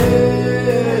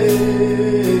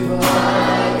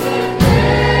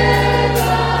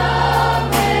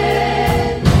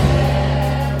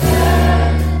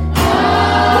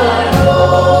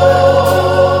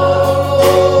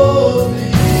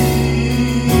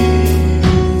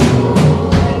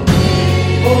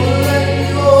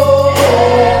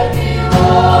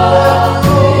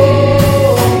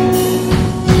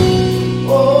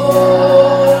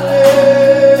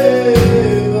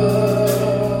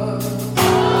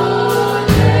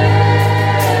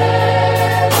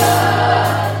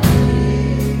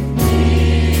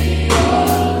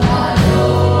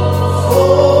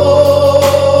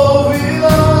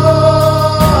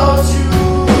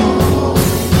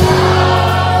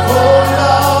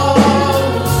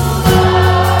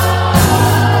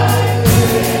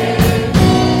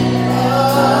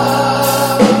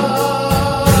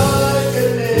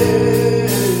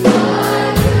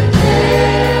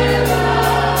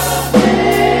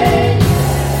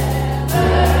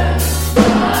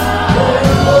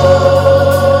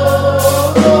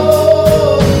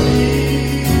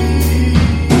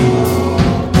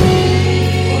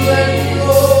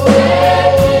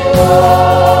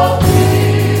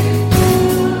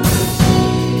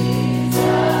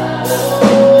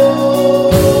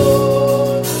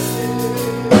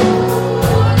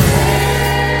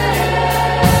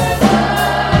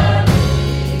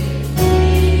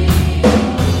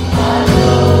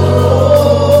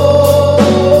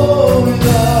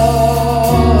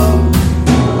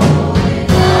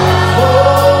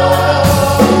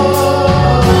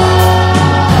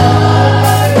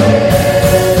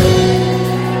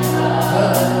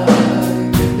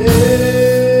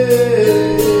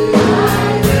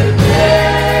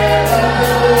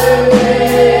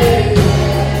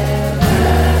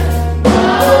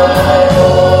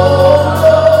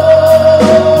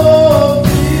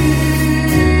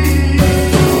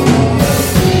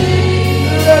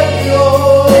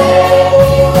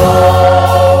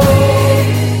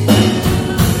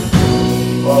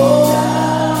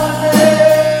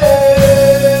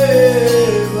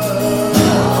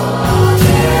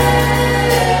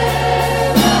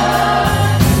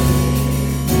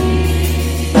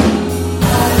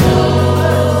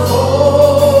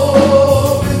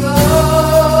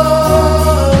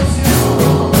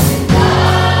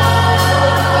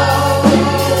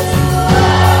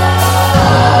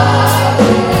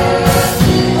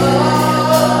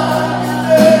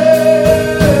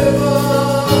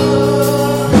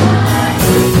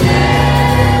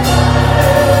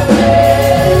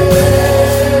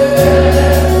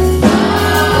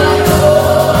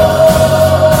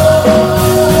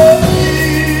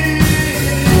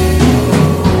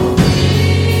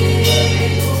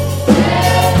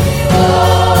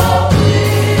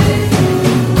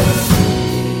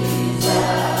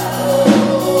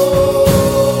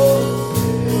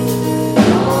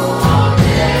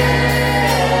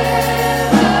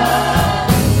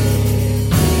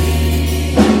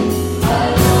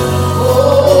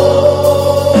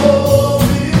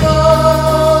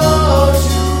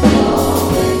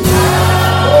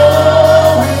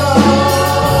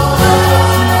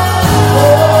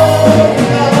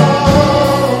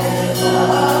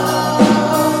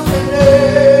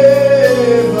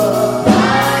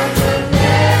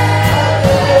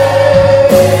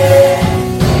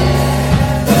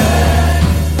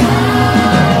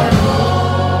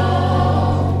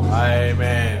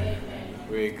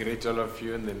of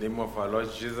you in the name of our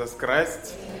Lord Jesus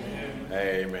Christ.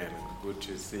 Amen. Good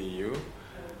to see you.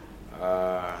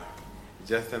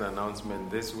 Just an announcement.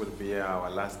 This will be our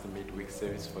last midweek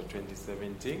service for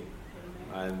 2017.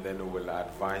 And then we will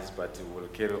advise, but we will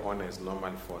carry on as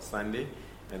normal for Sunday.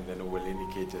 And then we will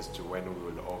indicate as to when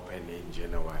we will open in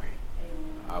January.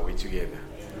 Are we together?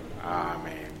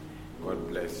 Amen. God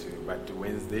bless you. But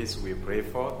Wednesdays we pray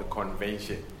for the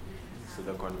convention. So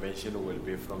the convention will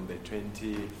be from the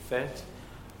 23rd,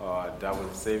 double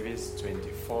service,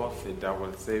 24th, a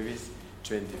double service,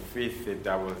 25th, a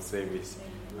double service.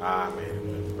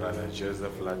 Amen. Brother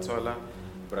Joseph Latola,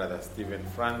 Brother Stephen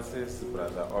Francis,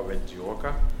 Brother Obed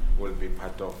Dioka will be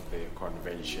part of the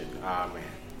convention. Amen.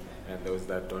 And those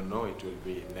that don't know, it will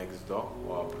be next door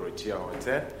or Protea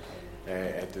Hotel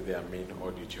at their main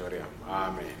auditorium.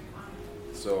 Amen.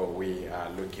 So we are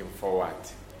looking forward.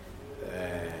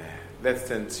 Let's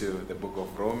turn to the book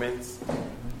of Romans.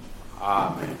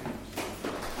 Amen.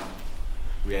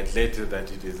 We are glad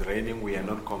that it is raining. We are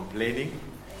not complaining.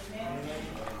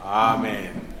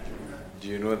 Amen. Do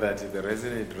you know that the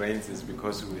reason it rains is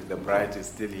because the bride is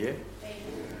still here?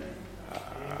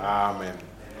 Amen.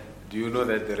 Do you know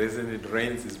that the reason it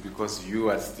rains is because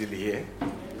you are still here?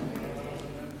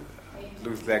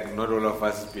 Looks like not all of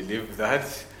us believe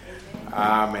that.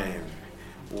 Amen.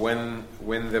 When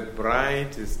the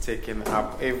bride is taken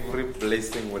up, every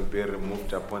blessing will be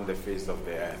removed upon the face of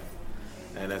the earth.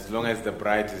 And as long as the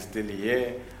bride is still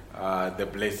here, the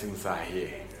blessings are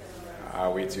here.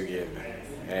 Are we together?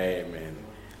 Amen.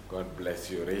 God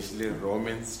bless you richly.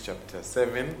 Romans chapter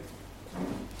 7.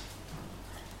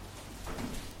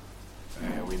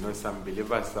 We know some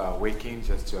believers are working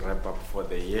just to wrap up for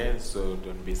the year, so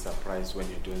don't be surprised when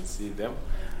you don't see them,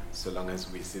 so long as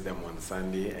we see them on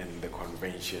Sunday and the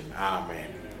convention. Amen.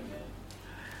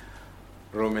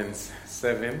 Romans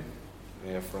 7,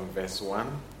 from verse 1.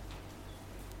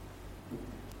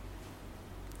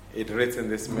 It reads in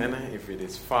this manner, if it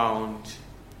is found,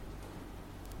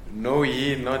 know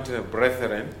ye not,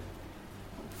 brethren,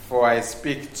 for I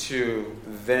speak to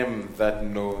them that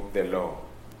know the law,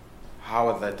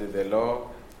 how that the law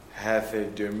hath a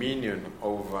dominion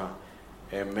over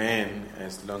a man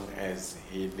as long as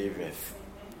he liveth.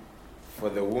 For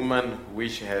the woman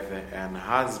which hath an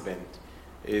husband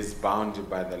is bound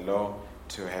by the law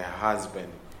to her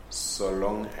husband so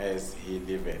long as he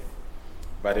liveth.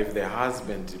 But if the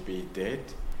husband be dead,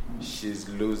 she is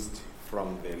loosed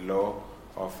from the law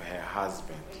of her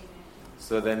husband.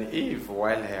 So then if,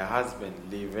 while her husband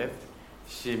liveth,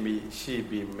 she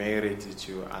be married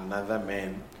to another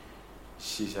man,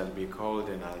 she shall be called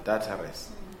an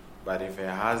adulteress. But if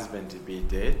her husband be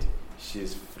dead, she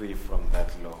is free from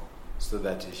that law, so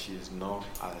that she is no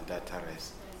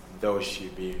adulteress, though she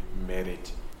be married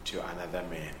to another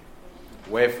man.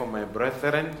 Wherefore, my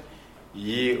brethren,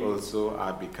 ye also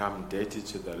are become dead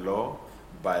to the law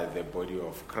by the body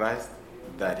of Christ,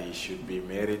 that he should be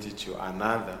married to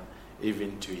another,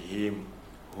 even to him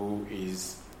who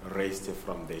is raised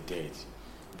from the dead,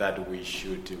 that we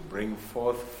should bring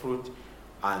forth fruit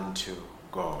unto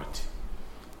God.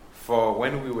 For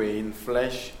when we were in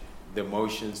flesh, the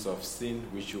motions of sin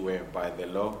which were by the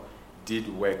law did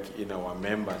work in our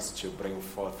members to bring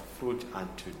forth fruit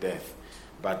unto death.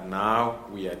 But now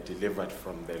we are delivered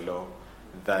from the law,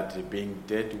 that being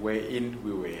dead wherein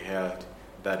we were held,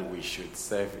 that we should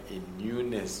serve in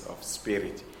newness of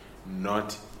spirit,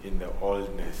 not in the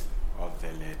oldness of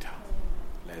the letter.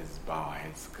 Let's bow our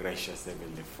heads. Gracious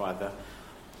Heavenly Father,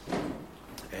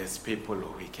 as people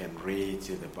we can read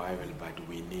the Bible, but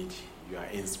we need your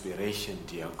inspiration,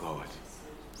 dear God,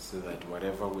 so that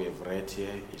whatever we have read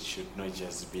here, it should not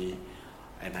just be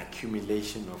an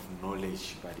accumulation of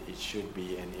knowledge, but it should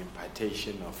be an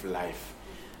impartation of life.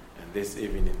 And this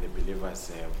evening the believers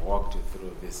have walked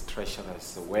through this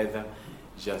treacherous weather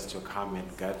just to come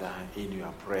and gather in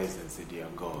your presence, dear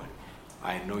God.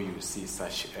 I know you see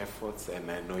such efforts, and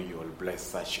I know you will bless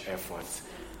such efforts.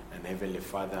 And Heavenly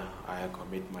Father, I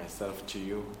commit myself to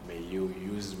you. May you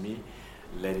use me.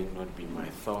 Let it not be my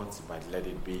thoughts, but let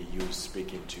it be you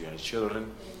speaking to your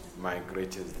children. My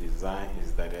greatest desire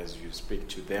is that as you speak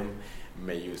to them,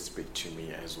 may you speak to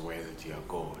me as well, dear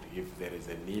God. If there is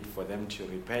a need for them to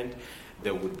repent,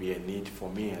 there would be a need for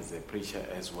me as a preacher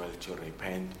as well to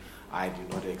repent. I do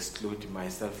not exclude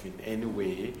myself in any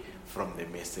way from the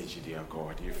message, dear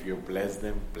God. If you bless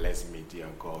them, bless me, dear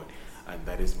God. And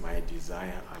that is my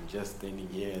desire. I'm just standing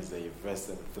here as a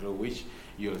vessel through which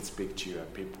you'll speak to your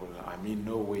people. I'm in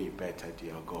no way better,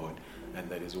 dear God. And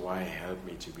that is why help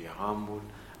me to be humble,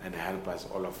 and help us,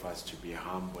 all of us, to be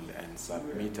humble and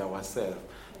submit ourselves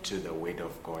to the word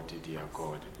of God, dear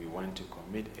God. We want to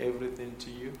commit everything to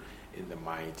you in the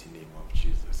mighty name of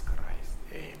Jesus Christ.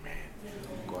 Amen.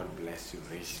 God bless you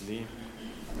richly. You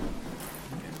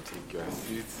can take your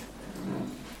seats.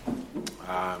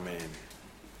 Amen.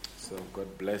 So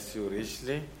God bless you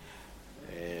richly.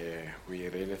 We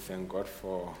really thank God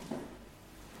for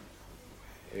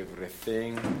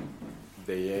everything.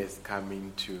 The year is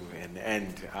coming to an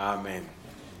end. Amen.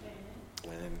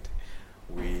 And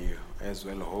we as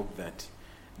well hope that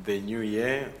the new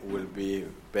year will be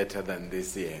better than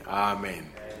this year. Amen.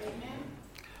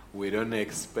 We don't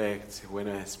expect, when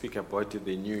I speak about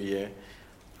the new year,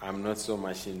 I'm not so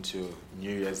much into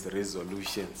New Year's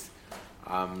resolutions.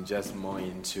 I'm just more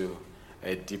into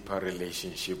a deeper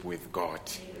relationship with God.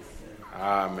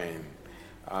 Amen.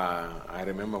 I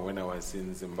remember when I was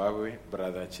in Zimbabwe,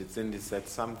 Brother Chitsindi said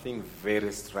something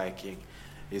very striking.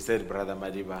 He said, Brother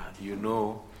Madiba, you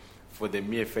know, for the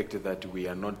mere fact that we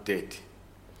are not dead,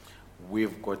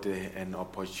 we've got an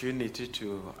opportunity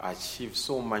to achieve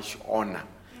so much honor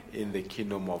in the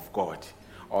kingdom of God,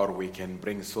 or we can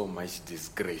bring so much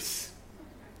disgrace.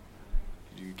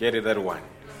 Do you get it, that one?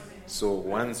 So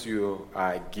once you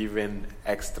are given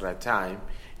extra time,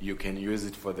 you can use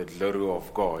it for the glory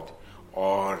of God,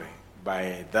 or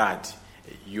by that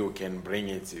you can bring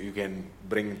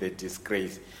the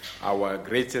disgrace. Our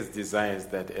greatest desire is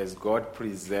that as God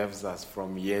preserves us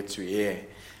from year to year,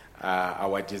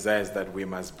 our desire is that we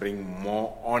must bring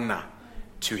more honor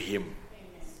to Him.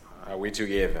 Are we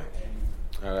together?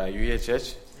 Are you here,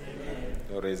 church? Amen.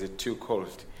 Or is it too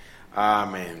cold?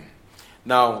 Amen.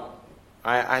 Now,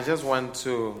 I just want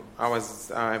to,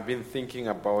 I've been thinking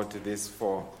about this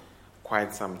for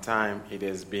quite some time. It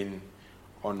has been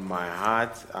on my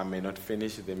heart. I may not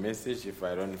finish the message. If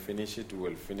I don't finish it,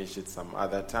 we'll finish it some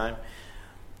other time.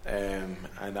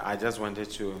 And I just wanted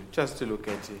to look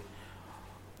at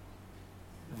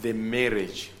the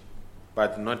marriage,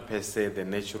 but not per se the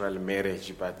natural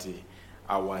marriage, but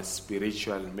our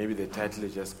spiritual, maybe the title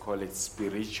is just call it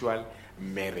spiritual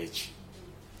marriage.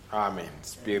 Amen.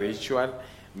 Spiritual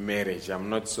marriage. I'm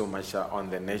not so much on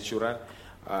the natural,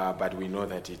 but we know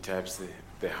that it helps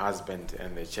the husband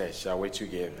and the church. Are we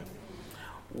together?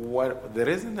 The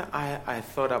reason I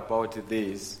thought about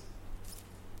this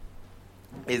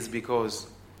is because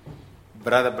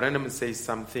Brother Branham says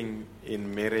something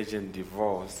in Marriage and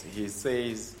Divorce. He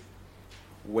says,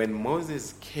 when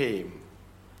Moses came,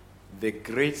 the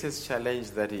greatest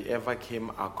challenge that he ever came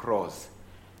across,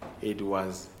 it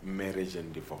was marriage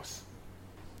and divorce.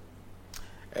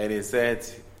 And he said,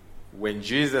 when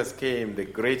Jesus came, the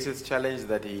greatest challenge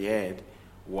that he had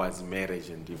was marriage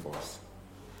and divorce.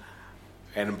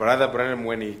 And Brother Branham,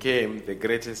 when he came, the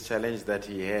greatest challenge that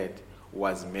he had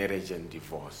was marriage and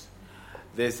divorce.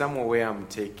 There's somewhere where I'm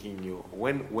taking you.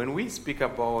 When we speak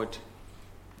about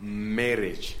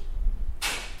marriage,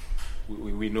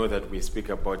 we know that we speak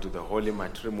about the holy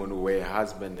matrimony where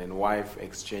husband and wife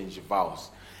exchange vows.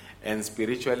 And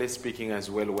spiritually speaking as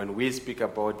well, when we speak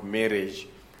about marriage,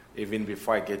 even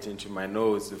before I get into my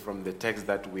notes from the text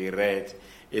that we read,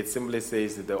 it simply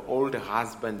says that the old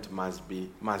husband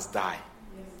must die.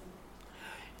 Yes.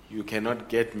 You cannot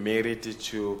get married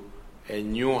to a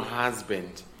new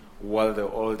husband while the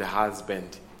old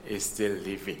husband is still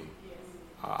living. Yes.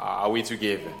 Are we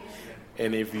together?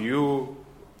 And if you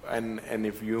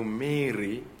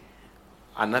marry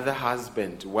another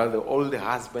husband while the old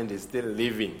husband is still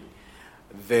living,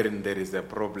 then there is a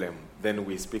problem. Then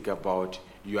we speak about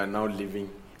you are now living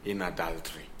in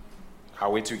adultery.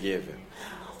 Are we together?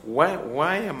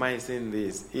 Why am I saying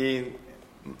this?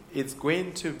 It's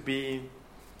going to be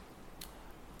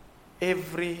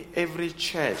every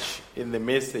church in the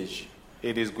message,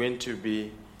 it is going to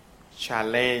be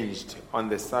challenged on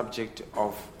the subject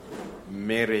of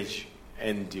marriage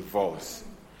and divorce.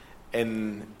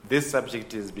 And this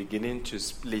subject is beginning to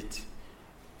split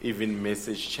even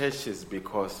message churches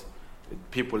because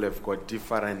people have got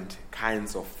different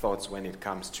kinds of thoughts when it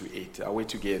comes to it. Are we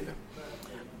together?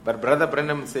 But Brother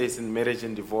Branham says in Marriage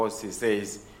and Divorce, he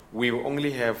says, we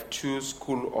only have two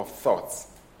schools of thoughts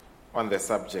on the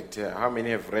subject. How many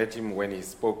have read him when he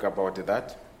spoke about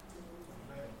that?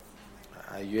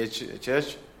 Are you at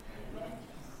church?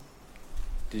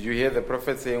 Did you hear the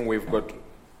prophet saying we've got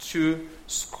two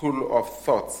schools of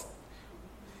thoughts?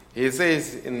 He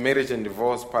says in Marriage and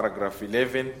Divorce, paragraph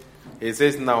 11, he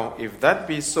says, now, if that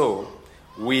be so,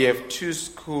 we have two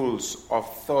schools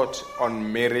of thought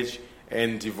on marriage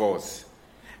and divorce.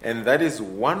 And that is,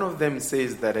 one of them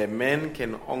says that a man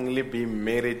can only be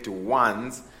married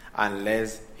once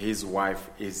unless his wife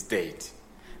is dead.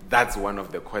 That's one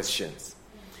of the questions.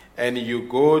 And you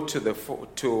go to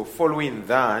following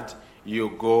that, you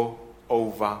go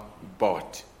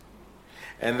overboard.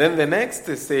 And then the next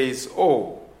says,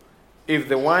 if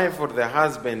the wife or the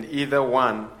husband, either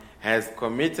one, has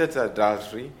committed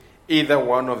adultery, either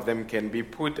one of them can be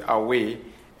put away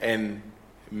and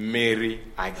marry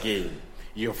again.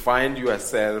 You find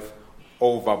yourself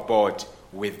overboard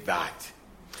with that.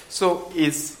 So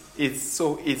it's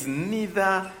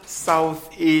neither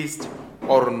southeast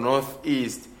or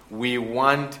northeast. We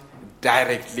want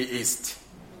directly east.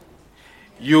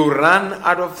 You run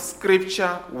out of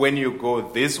scripture when you go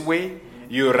this way.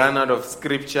 You run out of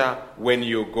scripture when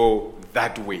you go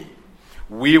that way.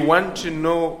 We want to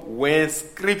know where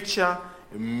scripture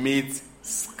meets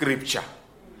scripture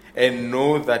and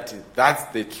know that that's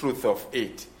the truth of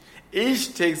it.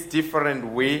 Each takes different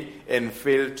way and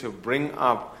fail to bring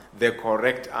up the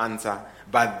correct answer,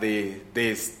 but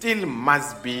there still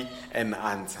must be an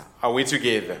answer. Are we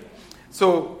together?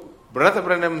 So Brother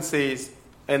Branham says,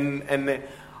 and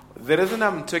the reason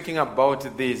I'm talking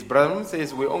about this, Brother Branham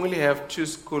says we only have 2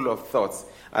 schools of thoughts.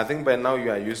 I think by now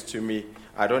you are used to me.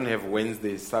 I don't have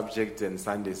Wednesday subject and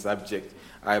Sunday subject.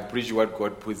 I preach what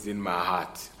God puts in my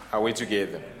heart. Are we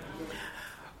together?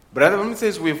 Brother Branham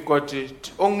says we've got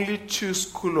only 2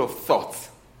 schools of thoughts.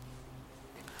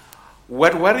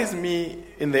 What worries me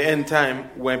in the end time,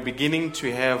 we're beginning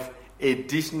to have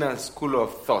additional school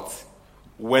of thoughts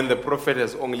when the prophet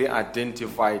has only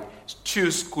identified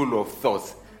 2 schools of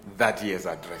thoughts that he has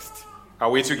addressed. Are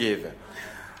we together?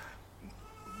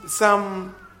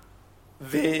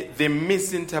 They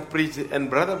misinterpret, and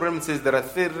Brother Branham says there are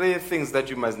 3 things that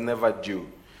you must never do.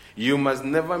 You must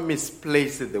never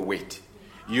misplace the weight.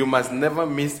 You must never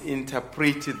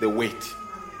misinterpret the weight.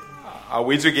 Are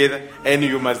we together? And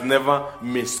you must never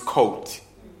misquote.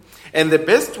 And the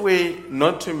best way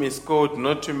not to misquote,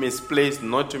 not to misplace,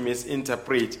 not to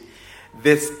misinterpret,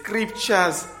 the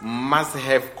scriptures must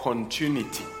have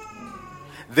continuity.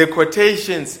 The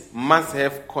quotations must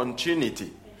have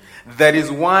continuity. That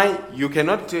is why you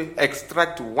cannot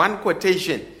extract one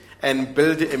quotation and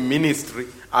build a ministry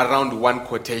around one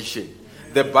quotation.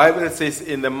 The Bible says,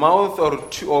 in the mouth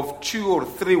of 2 or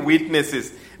 3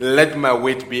 witnesses, let my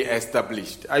word be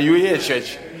established. Are you here,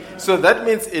 church? So that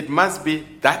means it must be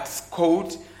that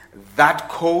code,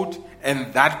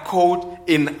 and that code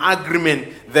in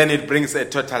agreement. Then it brings a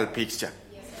total picture.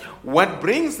 What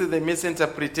brings the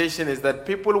misinterpretation is that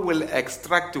people will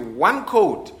extract one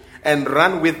code and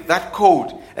run with that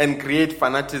code and create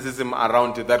fanaticism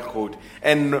around that code.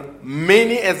 And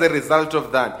many, as a result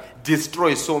of that,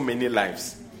 destroy so many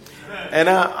lives. And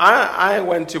I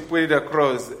want to put it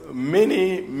across,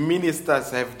 many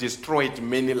ministers have destroyed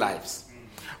many lives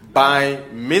by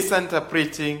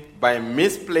misinterpreting, by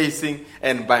misplacing,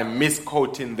 and by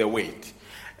misquoting the weight.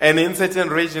 And in certain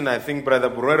regions, I think Brother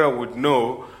Burera would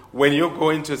know, when you go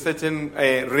into certain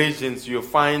regions, you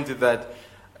find that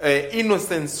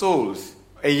innocent souls,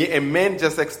 a man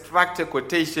just extract a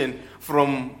quotation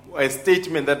from a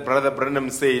statement that Brother Branham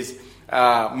says,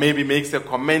 maybe makes a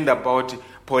comment about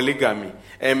polygamy.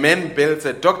 A man builds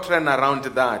a doctrine around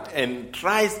that and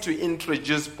tries to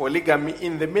introduce polygamy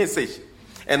in the message.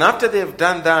 And after they've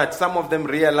done that, some of them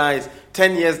realize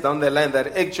 10 years down the line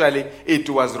that actually it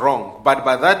was wrong. But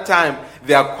by that time,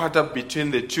 they are caught up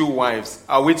between the 2 wives.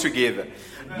 Are we together?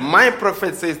 My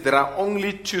prophet says there are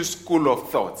only 2 schools of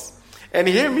thoughts. And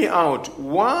hear me out.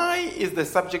 Why is the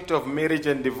subject of marriage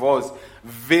and divorce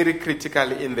very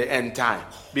critical in the end time?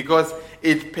 Because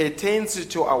it pertains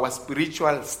to our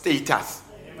spiritual status.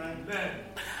 Amen.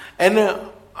 And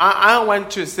I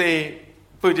want to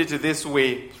put it this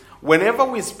way. Whenever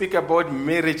we speak about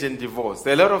marriage and divorce,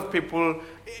 a lot of people,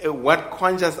 what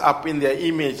conjures up in their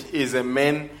image is a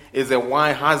man, is a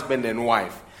wife, husband and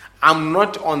wife. I'm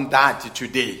not on that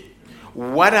today.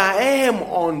 What I am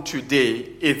on today,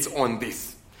 it's on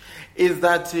this. Is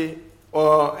that a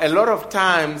lot of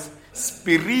times,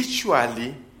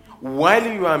 spiritually, while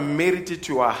you are married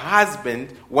to your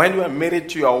husband, while you are married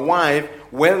to your wife,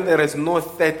 well, there is no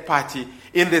third party.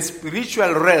 In the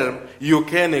spiritual realm, you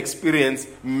can experience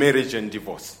marriage and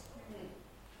divorce.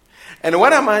 And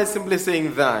what am I simply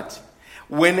saying that?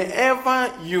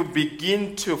 Whenever you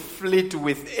begin to flit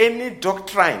with any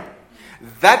doctrine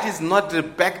that is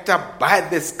not backed up by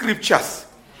the scriptures,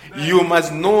 you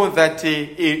must know that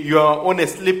you are on a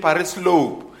slippery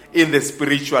slope in the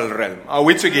spiritual realm. Are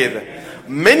we together?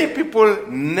 Many people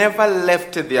never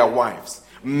left their wives,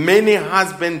 Many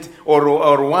husbands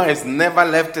or wives never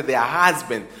left their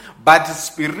husband, but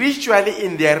spiritually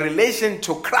in their relation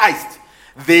to Christ,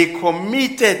 they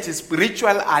committed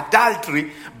spiritual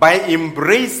adultery by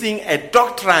embracing a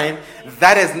doctrine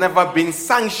that has never been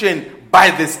sanctioned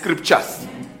by the scriptures.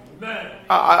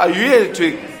 Are you here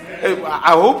to?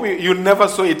 I hope you never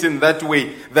saw it in that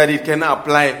way, that it can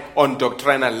apply on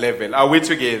doctrinal level. Are we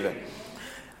together?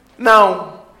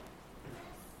 Now,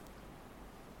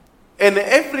 I've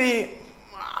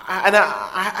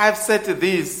said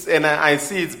this, and I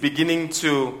see it's beginning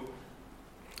to.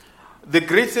 The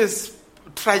greatest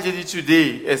tragedy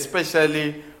today,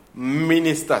 especially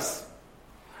ministers,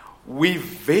 we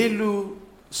value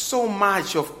so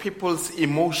much of people's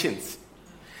emotions,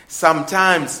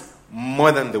 sometimes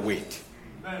more than the weight.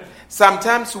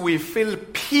 Sometimes we feel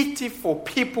pity for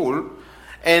people,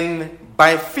 and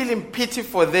by feeling pity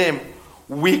for them,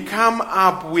 we come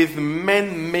up with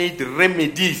man-made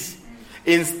remedies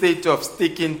instead of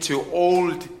sticking to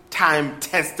old-time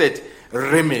tested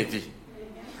remedy.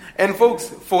 And folks,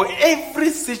 for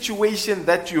every situation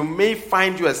that you may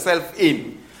find yourself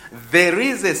in, there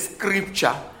is a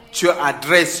scripture to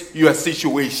address your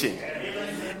situation.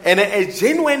 And a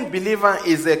genuine believer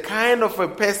is a kind of a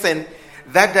person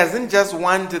that doesn't just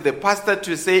want the pastor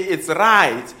to say it's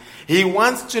right. He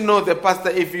wants to know, the pastor,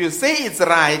 if you say it's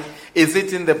right, is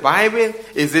it in the Bible?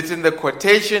 Is it in the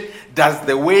quotation? Does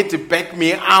the weight back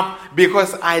me up?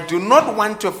 Because I do not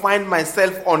want to find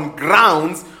myself on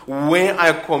grounds where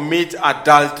I commit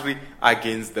adultery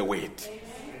against the weight.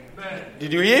 Amen.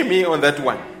 Did you hear me on that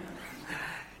one?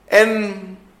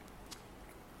 And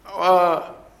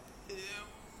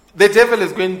the devil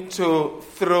is going to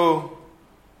throw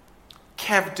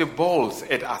curved balls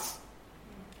at us.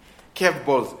 Curved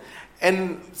balls.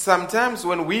 And sometimes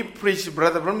when we preach,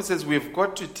 Brother Branham says we've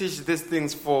got to teach these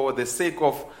things for the sake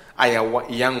of our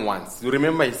young ones. You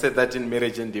remember he said that in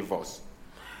Marriage and Divorce.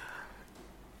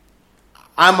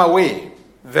 I'm aware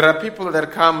there are people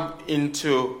that come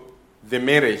into the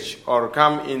marriage or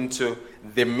come into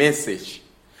the message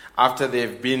after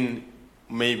they've been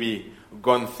maybe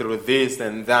gone through this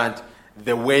and that.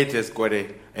 The weight has got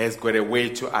a way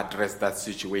to address that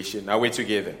situation. Are we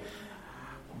together?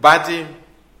 But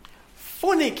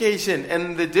fornication,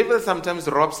 and the devil sometimes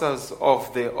robs us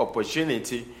of the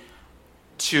opportunity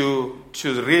to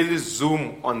really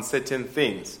zoom on certain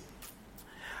things.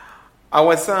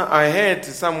 I heard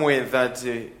somewhere that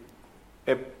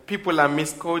people are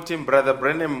misquoting Brother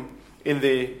Branham in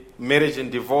the Marriage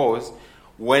and Divorce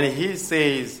when he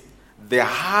says the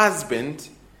husband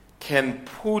can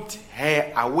put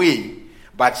her away,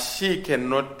 but she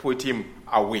cannot put him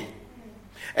away.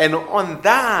 And on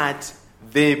that,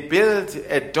 they built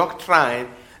a doctrine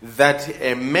that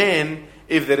a man,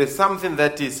 if there is something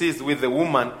that he sees with the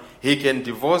woman, he can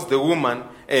divorce the woman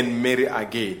and marry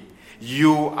again.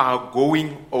 You are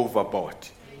going overboard.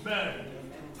 Amen.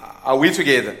 Are we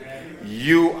together? Amen.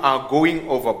 You are going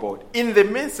overboard. In the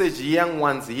message, young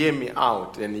ones, hear me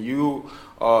out, and you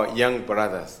young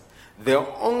brothers, the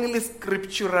only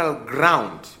scriptural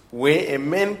ground where a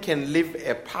man can leave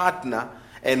a partner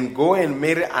and go and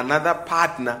marry another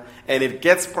partner and it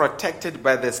gets protected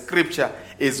by the scripture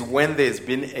is when there's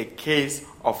been a case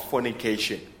of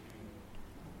fornication.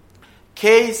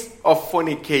 Case of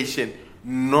fornication,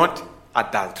 not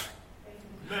adultery.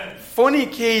 Amen.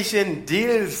 Fornication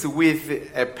deals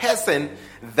with a person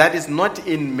that is not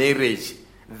in marriage,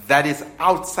 that is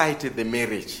outside the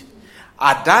marriage.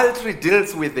 Adultery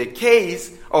deals with the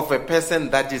case of a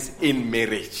person that is in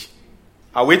marriage.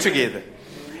 Are we together?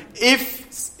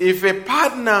 If a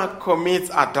partner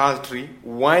commits adultery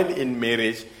while in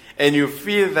marriage and you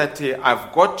feel that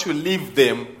I've got to leave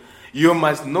them, you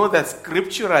must know that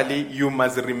scripturally you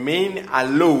must remain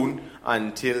alone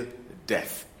until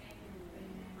death.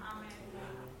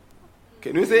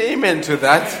 Can you say amen to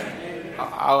that?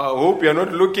 I hope you're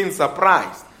not looking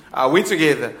surprised. Are we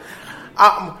together?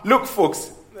 Look,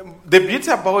 folks, the beauty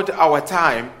about our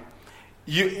time,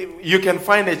 you can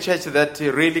find a church that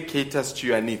really caters to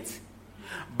your needs.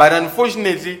 But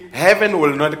unfortunately, heaven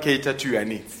will not cater to your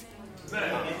needs.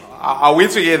 Are we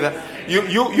together?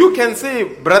 You can say,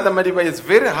 Brother Madiba, it's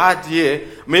very hard here.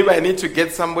 Maybe I need to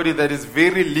get somebody that is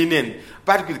very lenient.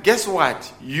 But guess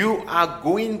what? You are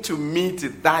going to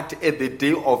meet that at the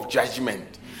day of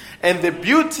judgment. And the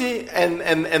beauty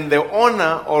and the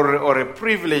honor or a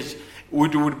privilege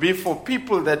would be for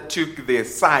people that took their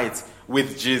sides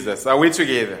with Jesus. Are we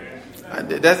together?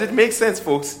 Does it make sense,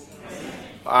 folks?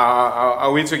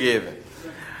 Are we together?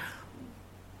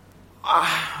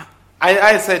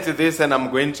 I said this, and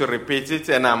I'm going to repeat it,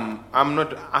 and I'm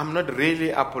not really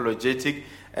apologetic.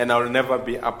 and I'll never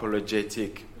be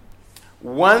apologetic.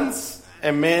 Once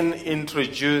a man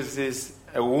introduces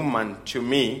a woman to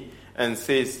me and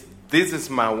says, "This is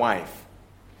my wife,"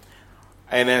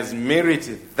 and has married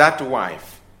that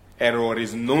wife, or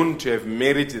is known to have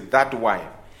married that wife,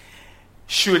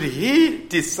 should he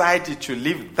decide to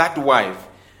leave that wife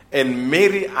and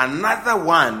marry another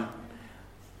one,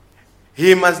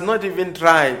 he must not even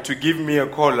try to give me a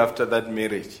call after that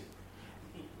marriage.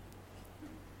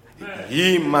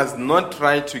 He must not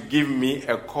try to give me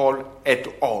a call at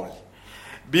all.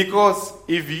 Because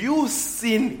if you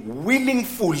sin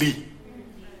willingly,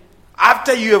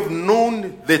 after you have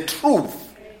known the truth,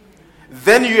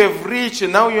 then you have reached,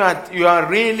 now you are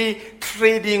really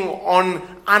trading on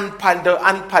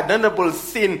unpardonable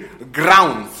sin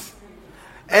grounds.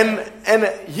 And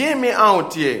hear me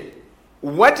out here.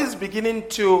 What is beginning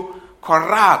to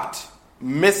corrupt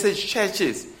message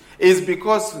churches is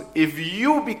because if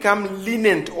you become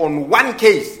lenient on one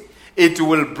case, it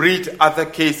will breed other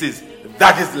cases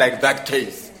that is like that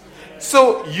case.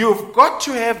 So you've got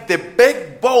to have the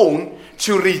backbone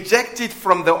to reject it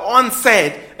from the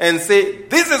onset and say,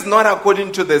 this is not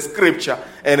according to the scripture,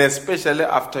 and especially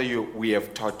after we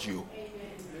have taught you.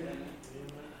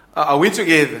 Are we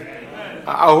together?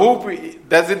 I hope,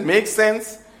 does it make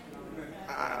sense?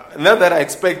 Not that I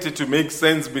expect it to make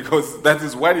sense, because that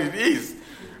is what it is.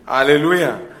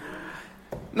 Hallelujah.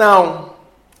 Now,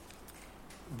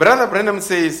 Brother Branham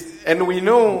says, and we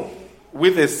know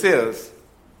with the seals,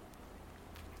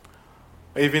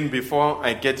 even before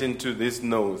I get into this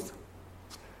note,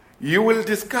 you will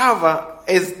discover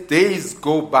as days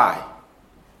go by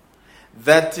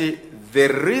that the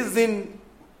reason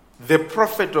the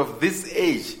prophet of this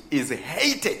age is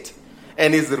hated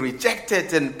and is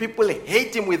rejected, and people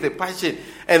hate him with a passion,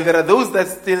 and there are those that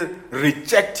still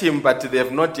reject him, but they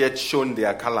have not yet shown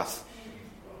their colors.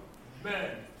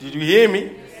 Amen. Did you hear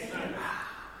me?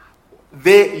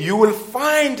 You will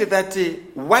find that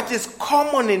what is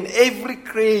common in every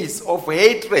case of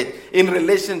hatred in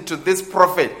relation to this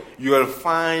prophet, you will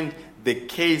find the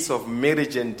case of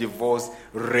marriage and divorce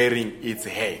rearing its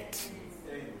head.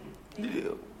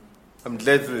 I'm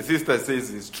glad the sister says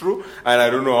it's true, and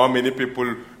I don't know how many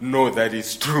people know that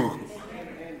it's true.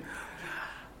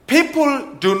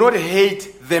 People do not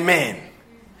hate the man.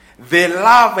 They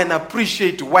love and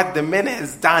appreciate what the man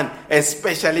has done,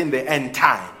 especially in the end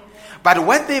time. But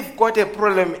what they've got a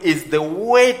problem is the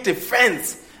weight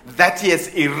fence that he has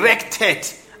erected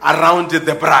around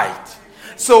the bride.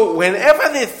 So whenever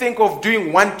they think of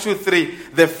doing 1, 2, 3,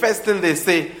 the first thing they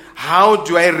say, how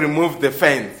do I remove the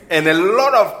fence? And a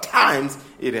lot of times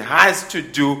it has to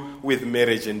do with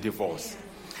marriage and divorce.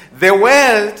 The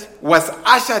world was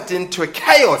ushered into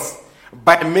chaos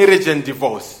by marriage and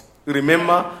divorce.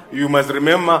 You must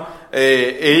remember,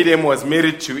 Adam was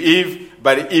married to Eve,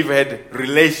 but Eve had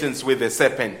relations with the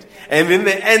serpent. And in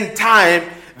the end time,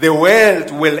 the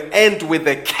world will end with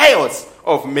the chaos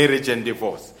of marriage and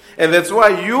divorce. And that's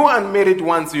why you unmarried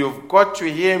ones, you've got to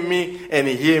hear me and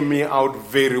hear me out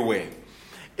very well.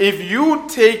 If you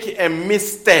take a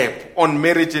misstep on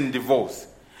marriage and divorce,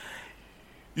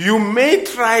 you may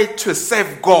try to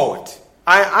serve God.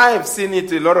 I have seen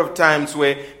it a lot of times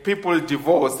where people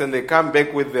divorce and they come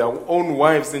back with their own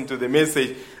wives into the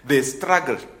message. They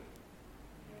struggle.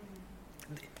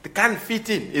 They can't fit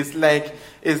in. It's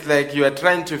like you are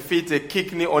trying to fit a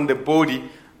kidney on the body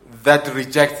that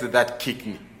rejects that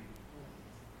kidney.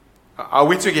 Are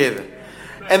we together?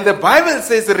 And the Bible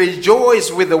says,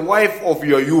 rejoice with the wife of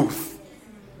your youth.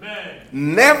 Amen.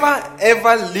 Never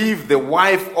ever leave the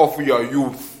wife of your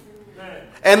youth. Amen.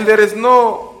 And there is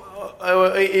no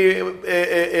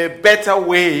a better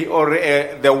way or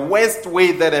the worst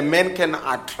way that a man can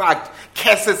attract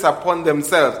curses upon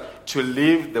themselves to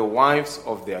leave the wives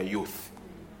of their youth.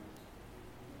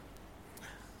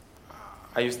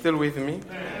 Are you still with me?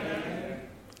 Amen.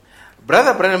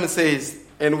 Brother Branham says,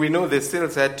 and we know the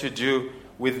seals had to do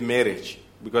with marriage,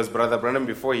 because Brother Branham,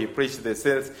 before he preached the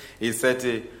seals, he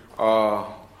said,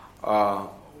 well, I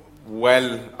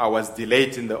was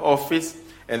delayed in the office,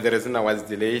 and the reason I was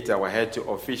delayed, I had to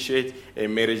officiate a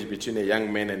marriage between a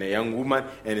young man and a young woman,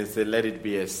 and he said, let it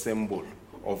be a symbol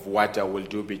of what I will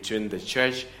do between the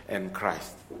church and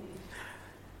Christ.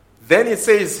 Then it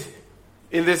says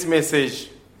in this message,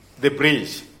 the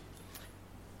bridge,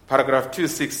 paragraph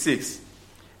 266,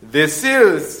 the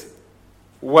seals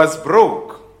was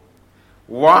broke.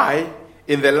 Why?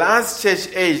 In the last church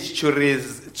age, to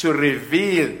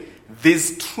reveal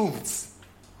these truths.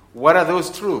 What are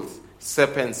those truths?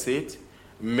 Serpent seed,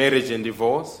 marriage and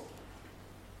divorce,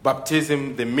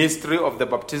 baptism, the mystery of the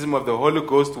baptism of the Holy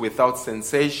Ghost without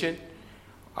sensation,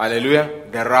 Hallelujah.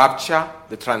 The rapture,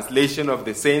 the translation of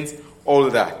the saints, all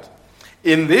that.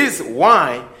 In this,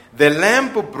 why the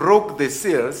Lamb broke the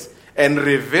seals and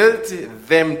revealed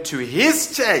them to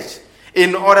his church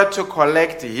in order to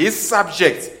collect his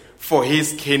subjects for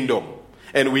his kingdom.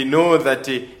 And we know that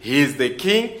he is the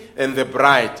king and the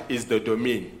bride is the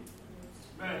domain.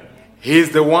 He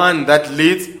is the one that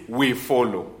leads, we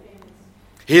follow.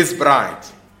 His bride.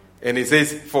 And he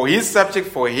says, for his subject,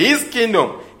 for his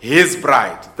kingdom, his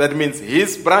bride. That means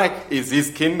his bride is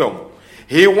his kingdom.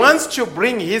 He wants to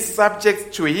bring his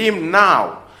subjects to him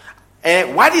now.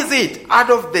 And what is it?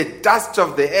 Out of the dust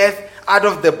of the earth, out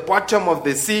of the bottom of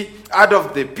the sea, out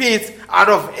of the pits, out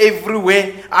of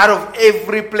everywhere, out of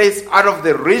every place, out of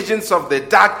the regions of the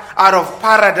dark, out of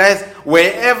paradise,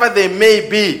 wherever they may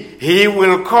be, he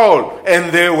will call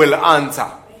and they will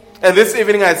answer. And this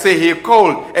evening I say he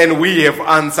called and we have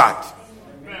answered.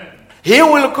 Amen. He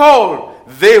will call,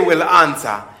 they will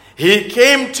answer. He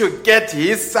came to get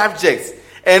his subjects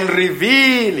and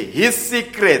reveal his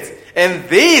secrets, and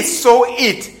they saw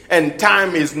it, and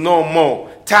time is no more.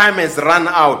 Time has run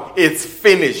out. It's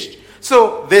finished.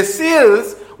 So the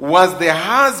seals was the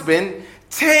husband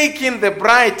taking the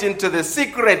bride into the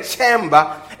secret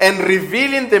chamber and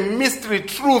revealing the mystery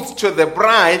truths to the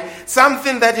bride,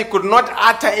 something that he could not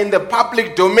utter in the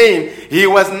public domain. He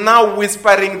was now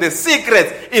whispering the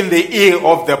secrets in the ear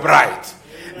of the bride.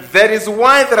 That is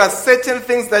why there are certain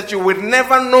things that you will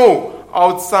never know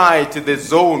outside the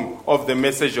zone of the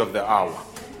message of the hour.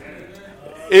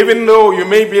 Even though you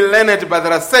may be learned, but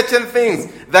there are certain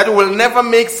things that will never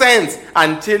make sense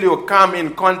until you come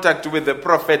in contact with the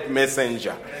prophet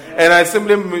messenger. And I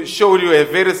simply showed you a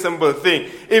very simple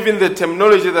thing. Even the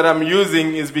terminology that I'm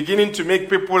using is beginning to make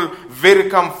people very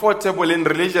comfortable in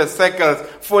religious circles,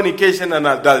 fornication and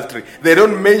adultery. They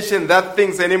don't mention that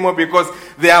things anymore because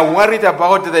they are worried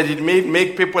about that it may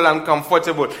make people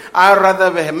uncomfortable. I'd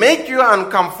rather make you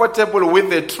uncomfortable with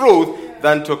the truth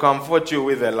than to comfort you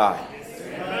with a lie.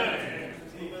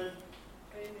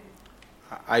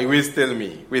 Are you still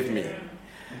with me?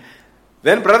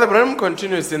 Then Brother Branham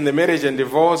continues in the Marriage and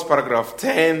Divorce, paragraph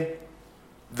 10.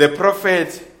 The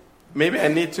prophet, maybe I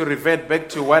need to revert back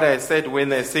to what I said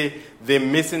when I say they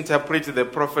misinterpret the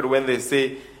prophet when they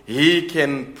say he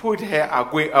can put her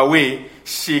away,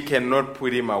 she cannot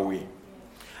put him away.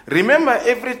 Remember,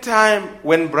 every time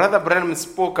when Brother Branham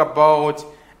spoke about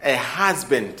a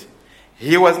husband,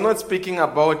 he was not speaking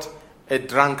about a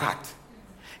drunkard.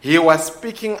 He was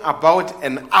speaking about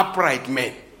an upright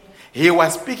man. He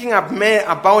was speaking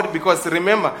about, because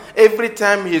remember, every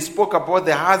time he spoke about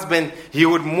the husband, he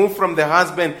would move from the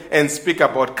husband and speak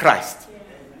about Christ.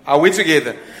 Are we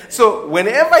together? So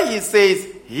whenever he says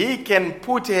he can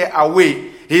put her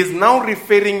away, he's now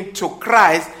referring to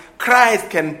Christ. Christ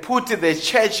can put the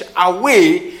church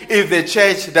away if the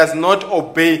church does not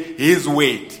obey his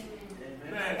word.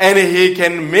 And he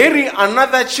can marry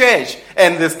another church.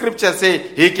 And the scripture says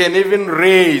he can even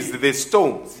raise the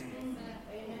stones.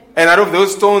 And out of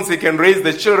those stones he can raise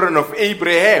the children of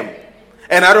Abraham.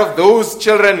 And out of those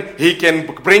children he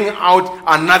can bring out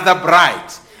another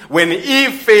bride. When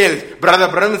Eve failed,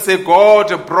 Brother Branham said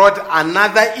God brought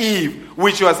another Eve,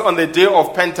 which was on the day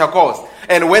of Pentecost.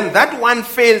 And when that one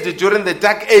failed during the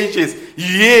dark ages,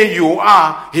 here you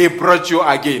are, he brought you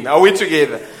again. Are we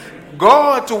together?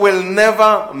 God will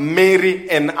never marry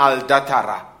an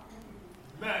adulterer.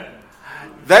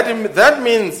 That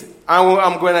means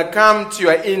I'm going to come to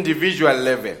your individual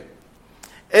level.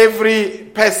 Every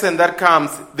person that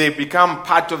comes, they become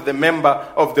part of the member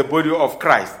of the body of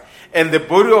Christ. And the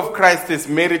body of Christ is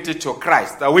married to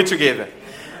Christ. Are we together?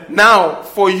 Now,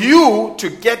 for you to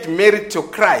get married to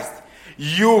Christ,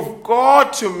 you've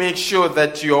got to make sure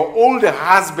that your old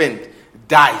husband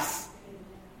dies.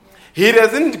 He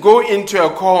doesn't go into a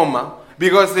coma,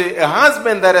 because a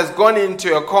husband that has gone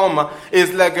into a coma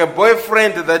is like a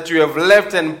boyfriend that you have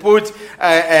left and put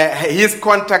his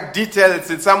contact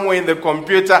details somewhere in the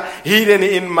computer, hidden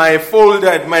in my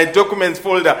folder, my documents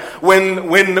folder. When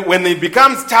it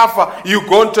becomes tougher, you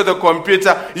go into the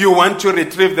computer, you want to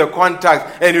retrieve the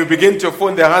contact, and you begin to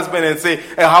phone the husband and say,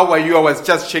 how are you? I was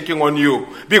just checking on you.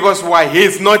 Because why?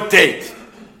 He's not dead.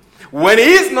 When he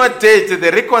is not dead,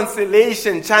 the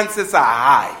reconciliation chances are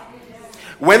high.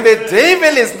 When the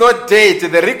devil is not dead,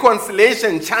 the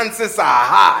reconciliation chances are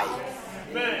high.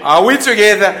 Amen. Are we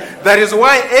together? That is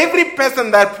why every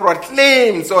person that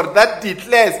proclaims or that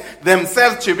declares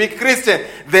themselves to be Christian,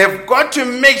 they've got to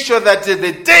make sure that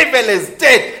the devil is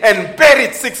dead and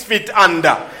buried 6 feet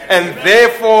under. And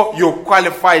therefore, you're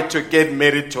qualified to get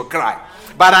married to Christ.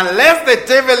 But unless the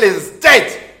devil is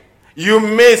dead, you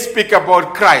may speak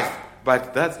about Christ,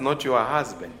 but that's not your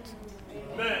husband.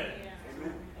 Amen.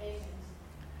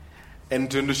 And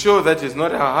to show that he's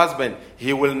not her husband,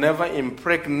 he will never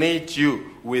impregnate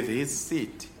you with his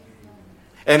seed.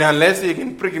 And unless he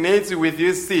impregnates you with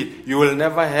his seed, you will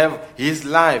never have his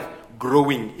life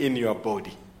growing in your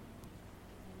body.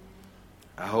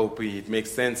 I hope it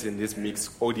makes sense in this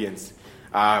mixed audience.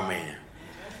 Amen.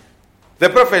 The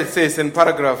prophet says in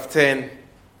paragraph 10,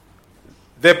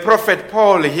 the prophet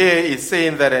Paul here is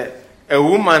saying that a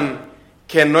woman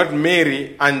cannot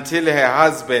marry until her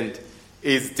husband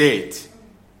is dead.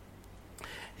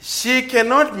 She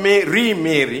cannot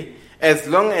remarry as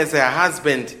long as her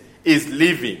husband is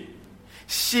living.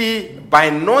 She,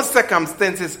 by no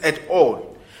circumstances at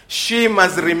all, she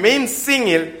must remain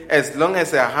single as long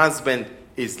as her husband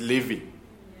is living.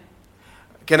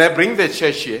 Can I bring the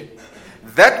church here?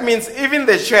 That means even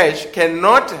the church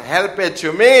cannot help her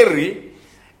to marry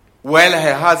while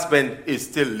her husband is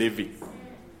still living.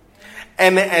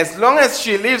 And as long as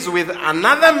she lives with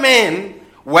another man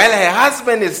while her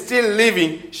husband is still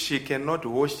living, she cannot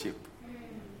worship.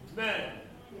 Amen.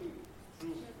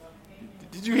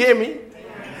 Did you hear me?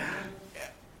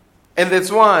 And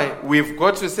that's why we've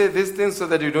got to say these things so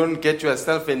that you don't get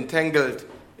yourself entangled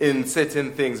in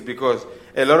certain things. Because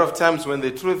a lot of times when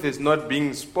the truth is not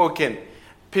being spoken,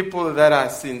 people that are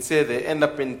sincere, they end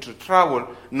up into trouble,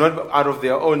 not out of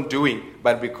their own doing,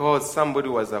 but because somebody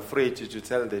was afraid to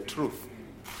tell the truth.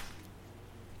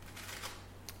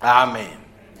 Amen.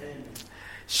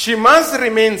 She must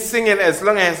remain single as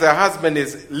long as her husband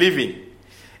is living.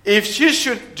 If she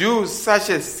should do such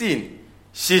a sin,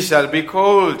 she shall be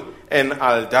called an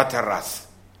adulteress.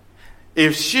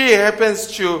 If she happens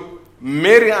to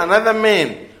marry another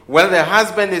man while the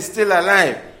husband is still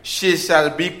alive, she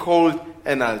shall be called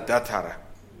an adulterer.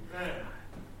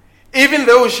 Even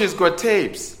though she's got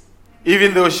tapes,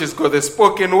 even though she's got the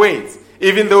spoken words,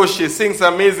 even though she sings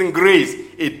Amazing Grace,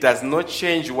 it does not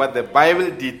change what the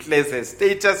Bible declares her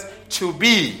status to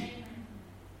be.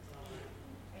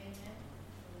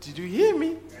 Did you hear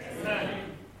me? Amen.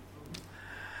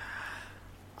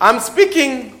 I'm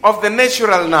speaking of the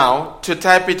natural now to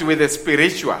type it with the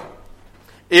spiritual.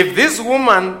 If this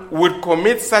woman would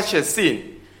commit such a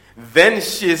sin, then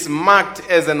she is marked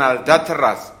as an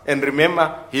adulteress. And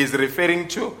remember, he is referring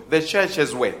to the church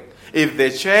as well. If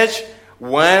the church,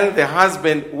 while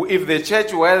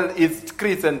its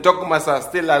creeds and dogmas are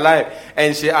still alive,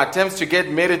 and she attempts to get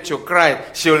married to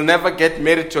Christ, she will never get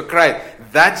married to Christ.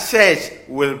 That church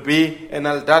will be an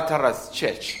adulterous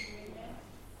church.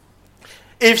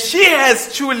 If she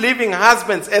has two living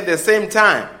husbands at the same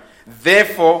time,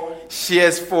 therefore she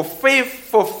has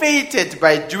forfeited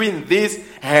by doing this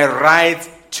her right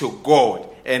to God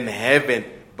and heaven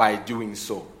by doing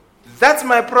so. That's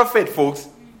my prophet, folks.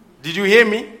 Did you hear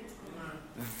me?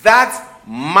 That's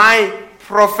my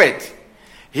prophet.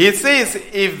 He says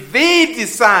if they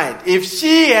decide, if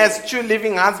she has two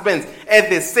living husbands at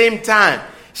the same time,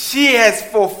 she has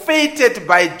forfeited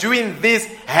by doing this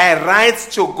her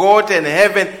rights to God and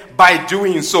heaven by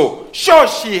doing so. Sure,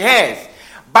 she has.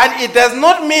 But it does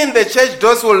not mean the church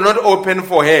doors will not open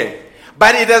for her.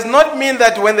 But it does not mean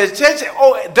that when the church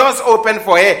doors open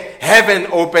for her, heaven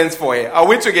opens for her. Are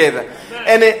we together?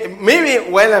 And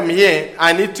maybe while I'm here,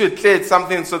 I need to clear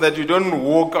something so that you don't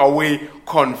walk away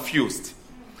confused.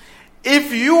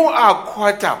 If you are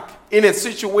caught up in a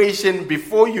situation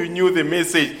before you knew the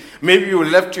message, maybe you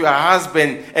left your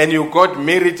husband and you got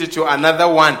married to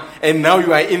another one, and now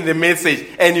you are in the message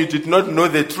and you did not know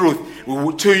the truth.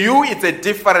 To you, it's a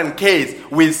different case.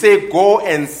 We say, go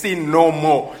and sin no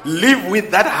more. Live with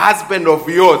that husband of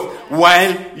yours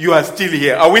while you are still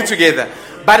here. Are we together?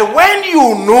 But when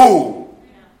you know,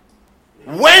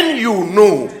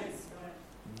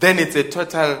 then it's a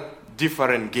total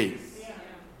different game.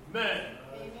 Amen.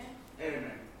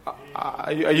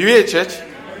 Are you here, church?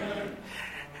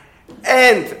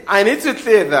 And I need to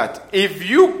clear that if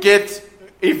you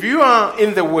are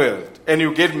in the world and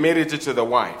you get married to the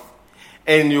wife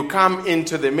and you come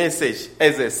into the message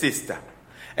as a sister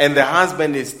and the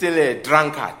husband is still a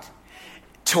drunkard,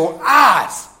 to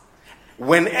us,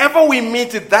 whenever we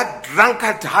meet that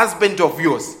drunkard husband of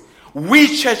yours,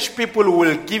 we church people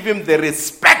will give him the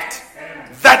respect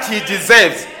that he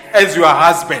deserves as your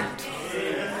husband.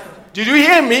 Did you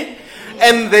hear me?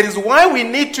 And that is why we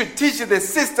need to teach the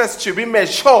sisters to be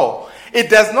mature. It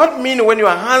does not mean when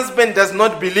your husband does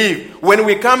not believe, when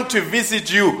we come to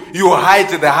visit you, you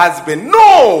hide the husband.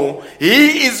 No!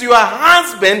 He is your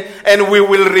husband, and we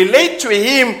will relate to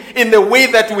him in the way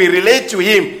that we relate to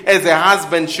him as a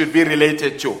husband should be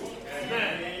related to.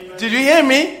 Amen. Did you hear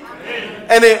me? Amen.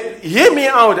 And hear me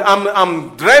out.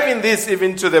 I'm driving this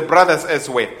even to the brothers as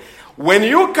well. When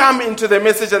you come into the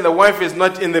message and the wife is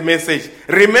not in the message,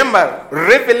 remember,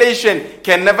 revelation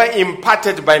can never be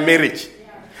imparted by marriage.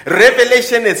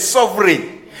 Revelation is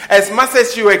sovereign. As much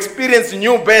as you experience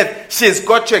new birth, she's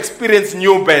got to experience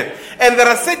new birth. And there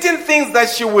are certain things that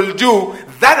she will do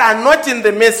that are not in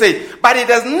the message. But it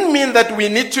doesn't mean that we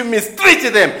need to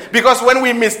mistreat them. Because when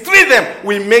we mistreat them,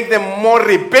 we make them more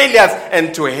rebellious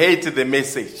and to hate the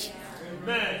message.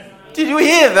 Amen. Did you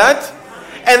hear that?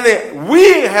 And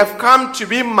we have come to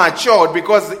be matured,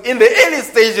 because in the early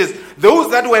stages, those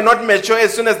that were not mature,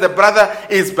 as soon as the brother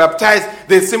is baptized,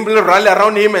 they simply rally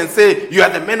around him and say, you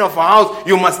are the man of our house,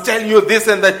 you must tell you this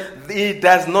and that. It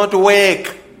does not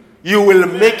work. You will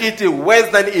make it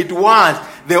worse than it was.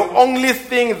 The only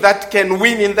thing that can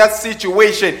win in that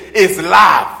situation is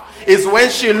love. Is when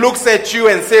she looks at you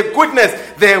and say, goodness,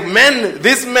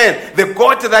 this man, the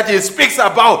God that he speaks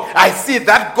about, I see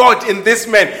that God in this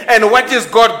man. And what is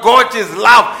God? God is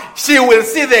love. She will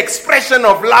see the expression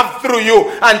of love through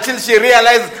you until she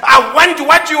realizes, I want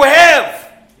what you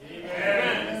have.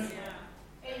 Amen.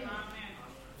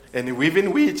 And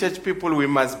even we church people, we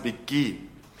must begin.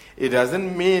 It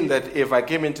doesn't mean that if I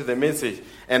came into the message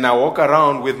and I walk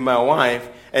around with my wife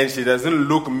and she doesn't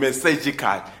look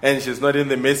messagical and she's not in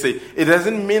the message, it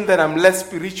doesn't mean that I'm less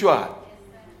spiritual.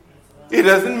 It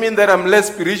doesn't mean that I'm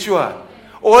less spiritual.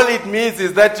 All it means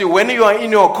is that when you are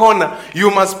in your corner, you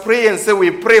must pray and say,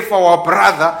 we pray for our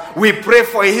brother, we pray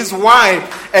for his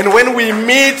wife. And when we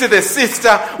meet the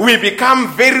sister, we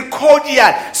become very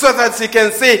cordial so that she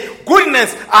can say,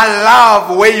 goodness, I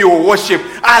love where you worship.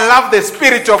 I love the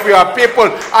spirit of your people.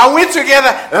 Are we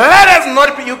together? Let us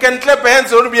not be, you can clap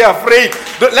hands, don't be afraid.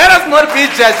 Let us not be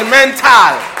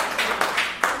judgmental.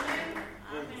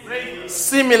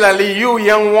 Similarly, you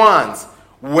young ones,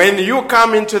 when you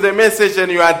come into the message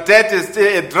and your dad is still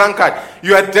a drunkard,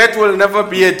 your dad will never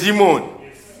be a demon.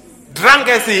 Drunk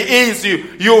as he is,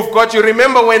 you've got. You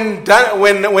remember when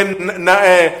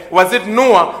was it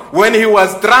Noah, when he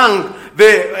was drunk?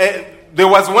 There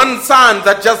was one son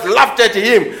that just laughed at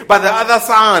him, but the other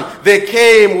son, they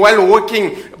came while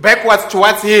walking backwards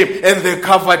towards him and they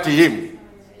covered him.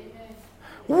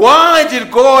 Why did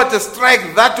God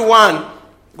strike that one?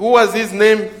 Who was his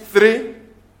name? 3.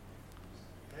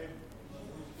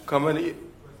 Come on.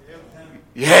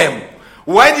 Ham.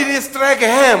 Why did he strike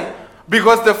Ham?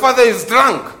 Because the father is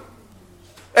drunk.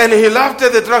 And he laughed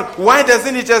at the drunk. Why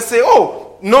doesn't he just say,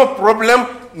 oh, no problem.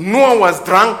 Noah was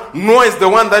drunk. Noah is the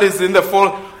one that is in the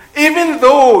fall. Even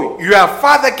though your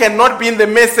father cannot be in the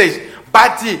message,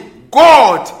 but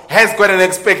God has got an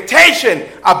expectation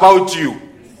about you.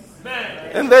 Amen.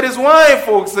 And that is why,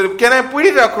 folks, can I put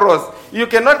it across? You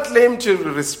cannot claim to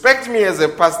respect me as a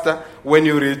pastor when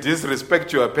you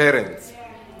disrespect your parents.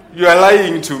 You are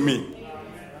lying to me.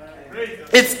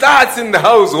 It starts in the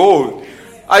household.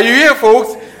 Are you here,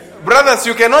 folks? Brothers,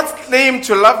 you cannot claim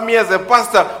to love me as a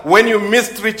pastor when you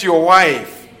mistreat your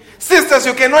wife. Sisters,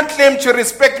 you cannot claim to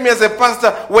respect me as a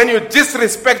pastor when you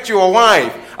disrespect your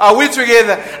wife. Are we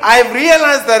together? I've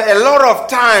realized that a lot of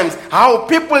times how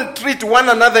people treat one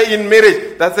another in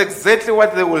marriage, that's exactly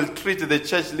what they will treat the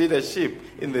church leadership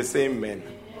in the same manner.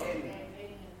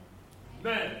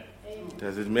 Amen.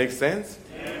 Does it make sense?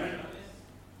 Amen.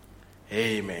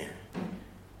 Amen.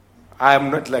 I am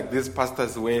not like these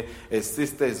pastors where a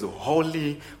sister is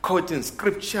holy, quoting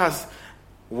scriptures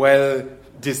while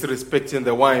disrespecting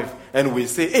the wife, and we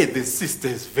say, hey, the sister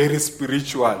is very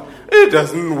spiritual. It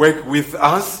doesn't work with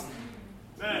us.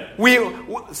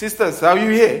 Sisters, are you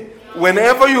here?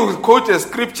 Whenever you quote a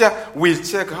scripture, we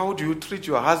check, how do you treat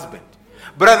your husband?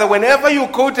 Brother, whenever you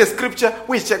quote a scripture,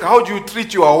 we check, how do you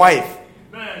treat your wife?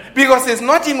 Because it's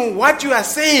not in what you are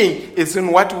saying, it's in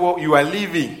what you are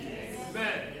living.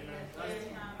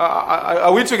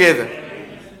 Are we together?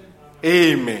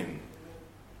 Amen.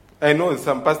 I know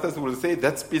some pastors will say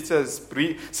that sister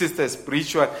is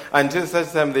spiritual, until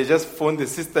such time they just phone the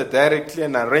sister directly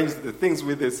and arrange the things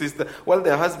with the sister while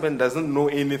the husband doesn't know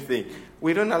anything.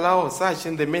 We don't allow such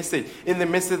in the message. In the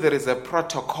message there is a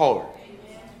protocol.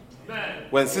 Amen.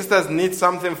 When sisters need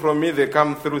something from me, they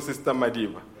come through Sister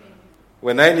Madiba.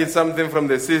 When I need something from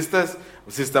the sisters,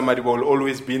 Sister Madiba will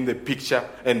always be in the picture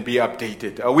and be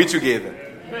updated. Are we together?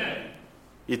 Amen.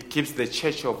 It keeps the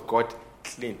church of God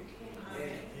clean.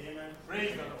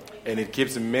 And it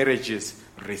keeps marriages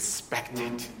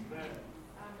respected.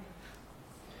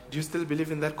 Do you still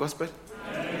believe in that gospel?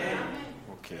 Amen.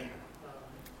 Okay.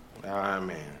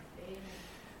 Amen.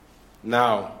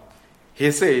 Now,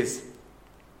 he says,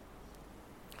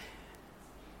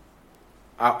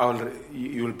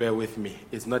 you'll bear with me.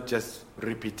 It's not just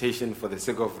repetition for the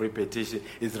sake of repetition.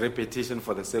 It's repetition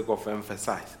for the sake of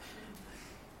emphasis.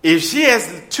 If she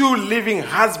has 2 living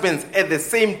husbands at the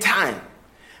same time,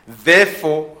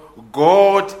 therefore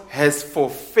God has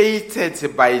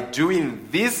forfeited by doing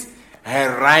this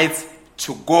her rights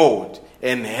to God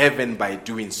and heaven by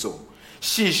doing so.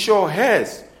 She sure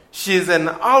has. She is an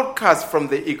outcast from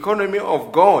the economy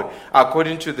of God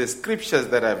according to the scriptures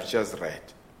that I've just read.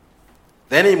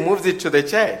 Then he moves it to the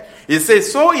church. He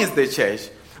says, so is the church.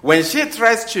 When she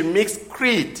tries to mix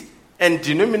creed and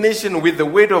denomination with the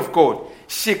word of God,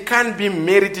 she can't be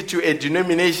married to a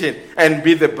denomination and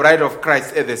be the bride of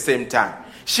Christ at the same time.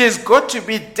 She's got to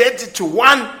be dead to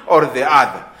one or the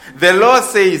other. The law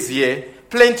says here,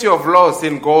 plenty of laws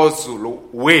in God's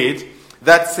word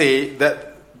that say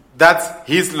that's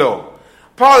his law.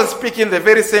 Paul speaking the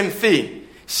very same thing.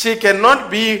 She cannot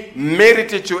be married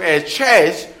to a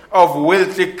church of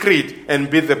wealthy creed and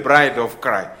be the bride of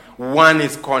Christ. One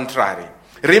is contrary.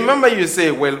 Remember, you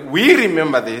say, well, we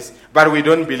remember this, but we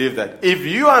don't believe that. If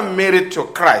you are married to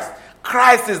Christ,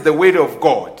 Christ is the word of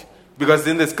God. Because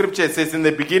in the scripture it says, in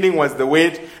the beginning was the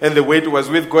word, and the word was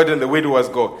with God, and the word was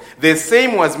God. The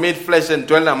same was made flesh and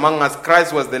dwelt among us.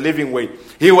 Christ was the living word.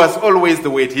 He was always the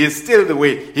word. He is still the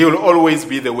word. He will always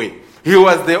be the way. He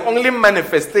was the only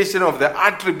manifestation of the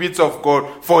attributes of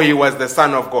God, for he was the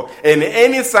Son of God. And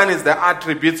any son is the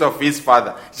attributes of his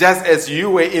father. Just as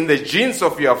you were in the genes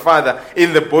of your father,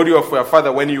 in the body of your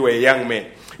father when you were a young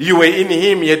man. You were in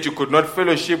him, yet you could not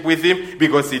fellowship with him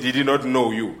because he did not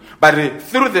know you. But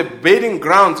through the bedding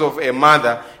grounds of a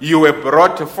mother, you were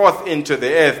brought forth into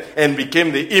the earth and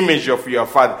became the image of your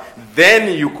father.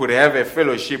 Then you could have a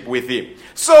fellowship with him.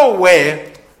 So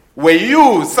were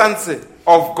you sons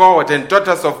of God and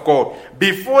daughters of God?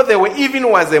 Before there even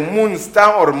was a moon,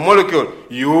 star, or molecule,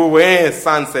 you were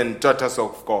sons and daughters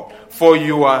of God. For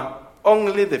you are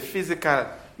only the physical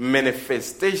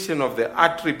manifestation of the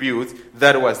attributes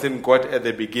that was in God at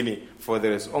the beginning. For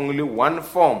there is only one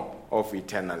form of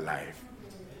eternal life.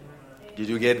 Did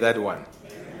you get that one?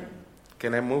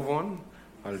 Can I move on?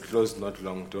 I'll close not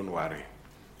long, don't worry.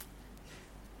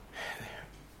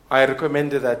 I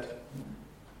recommend that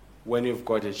when you've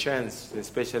got a chance,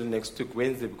 especially next week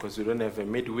Wednesday, because we don't have a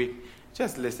midweek,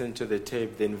 just listen to the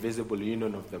tape, The Invisible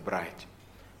Union of the Bride.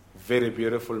 Very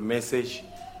beautiful message.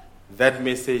 That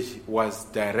message was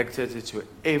directed to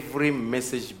every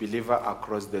message believer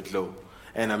across the globe.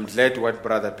 And I'm glad what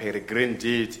Brother Peregrine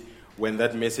did when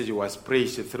that message was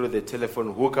preached through the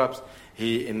telephone hookups.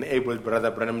 He enabled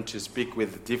Brother Branham to speak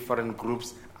with different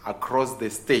groups across the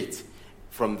state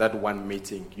from that one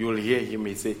meeting. You'll hear him,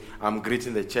 he say, I'm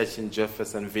greeting the church in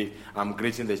Jeffersonville, I'm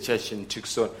greeting the church in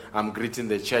Tucson, I'm greeting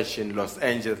the church in Los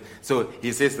Angeles. So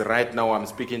he says, right now I'm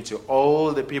speaking to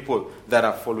all the people that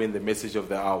are following the message of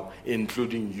the hour,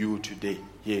 including you today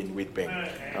here in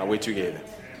Witbank. Are we together?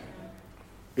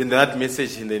 In that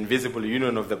message, in The Invisible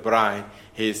Union of the Bride,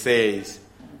 he says,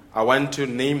 I want to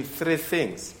name 3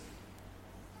 things.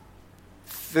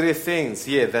 3 things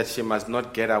here that she must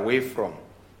not get away from.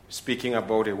 Speaking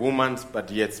about a woman,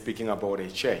 but yet speaking about a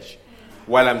church.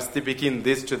 While I'm speaking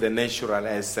this to the natural,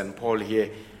 as St. Paul here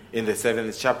in the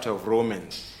 7th chapter of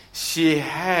Romans, she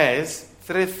has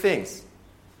 3 things.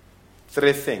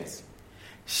 3 things.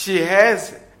 She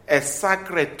has a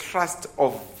sacred trust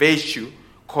of virtue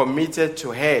committed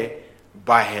to her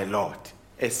by her Lord.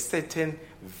 A certain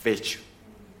virtue.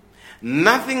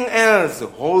 Nothing else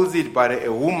holds it but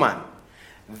a woman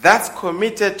that's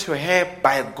committed to her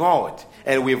by God.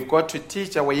 And we've got to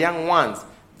teach our young ones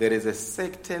there is a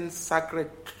certain sacred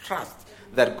trust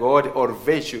that God, or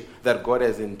virtue, that God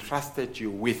has entrusted you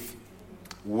with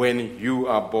when you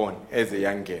are born as a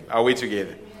young girl. Are we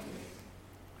together?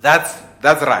 That's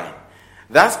right.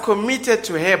 That's committed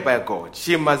to her by God.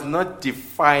 She must not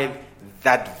defile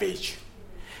that virtue.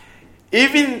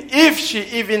 Even if she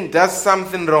even does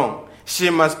something wrong, she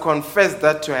must confess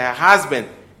that to her husband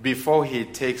before he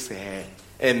takes her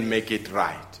and make it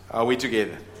right. Are we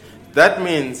together? That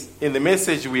means in the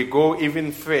message we go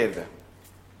even further.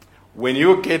 When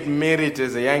you get married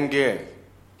as a young girl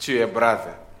to a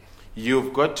brother,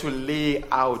 you've got to lay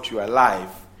out your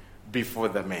life before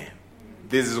the man.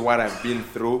 This is what I've been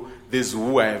through. This is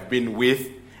who I have been with.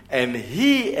 And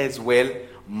he as well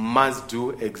must do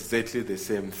exactly the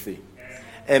same thing.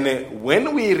 And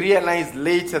when we realize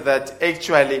later that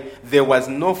actually there was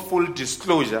no full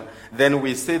disclosure, then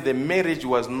we say the marriage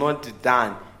was not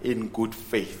done in good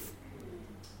faith.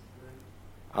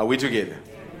 Are we together?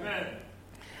 Amen.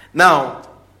 Now,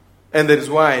 and that is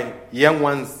why, young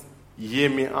ones, hear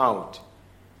me out.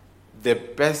 The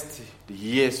best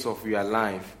years of your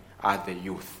life are the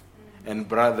youth. And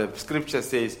brother, scripture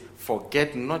says,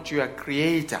 forget not your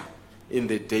creator in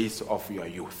the days of your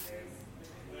youth.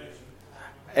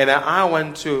 And I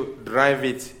want to drive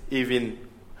it even,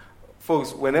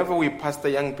 folks, whenever we pastor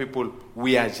young people,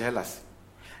 we are jealous.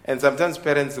 And sometimes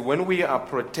parents, when we are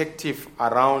protective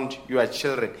around your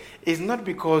children, it's not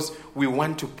because we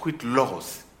want to put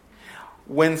laws.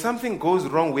 When something goes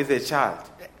wrong with a child,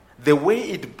 the way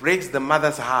it breaks the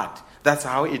mother's heart, that's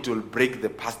how it will break the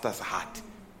pastor's heart.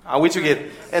 Are we together?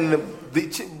 And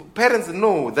the parents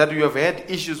know that you have had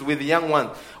issues with young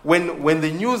ones. When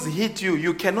the news hit you,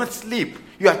 you cannot sleep.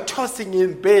 You are tossing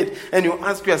in bed and you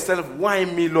ask yourself, why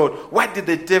me, Lord? What did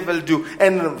the devil do?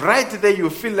 And right there you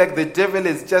feel like the devil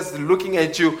is just looking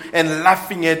at you and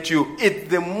laughing at you. It's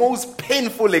the most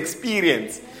painful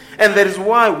experience. And that is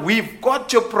why we've got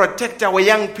to protect our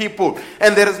young people.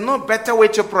 And there is no better way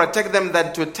to protect them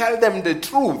than to tell them the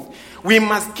truth. We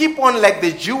must keep on, like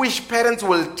the Jewish parents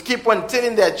will keep on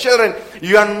telling their children,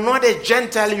 you are not a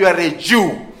Gentile, you are a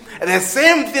Jew. The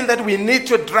same thing that we need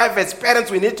to drive as parents,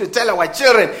 we need to tell our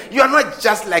children, you are not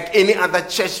just like any other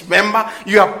church member.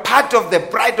 You are part of the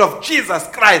bride of Jesus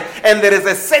Christ. And there is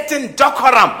a certain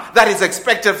decorum that is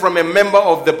expected from a member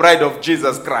of the bride of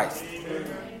Jesus Christ.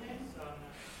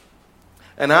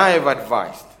 And I have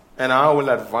advised, and I will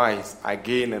advise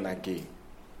again and again.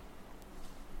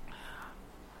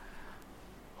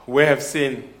 We have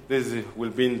seen, this will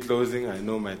be in closing, I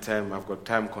know my time, I've got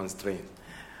time constraints.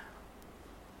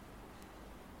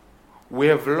 We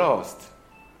have lost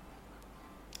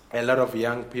a lot of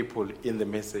young people in the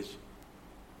message.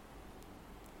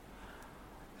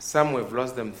 Some have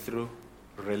lost them through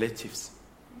relatives,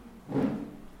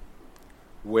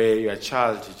 where your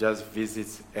child just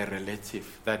visits a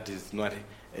relative that is not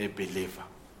a believer.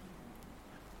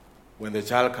 When the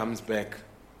child comes back,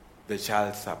 the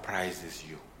child surprises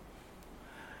you.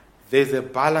 There's a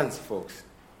balance, folks.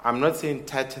 I'm not saying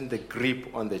tighten the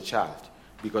grip on the child,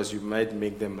 because you might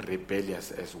make them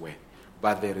rebellious as well.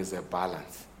 But there is a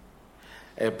balance.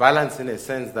 A balance in a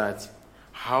sense that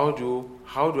how do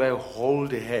I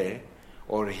hold her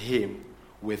or him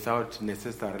without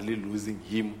necessarily losing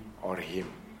him or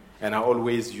him? And I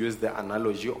always use the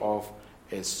analogy of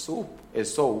a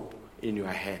soap in your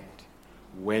hand.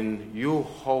 When you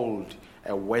hold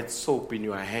a wet soap in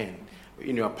your hand,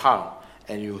 in your palm,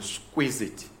 and you squeeze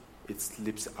it, it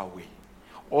slips away.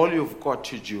 All you've got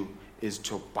to do is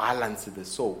to balance the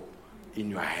soap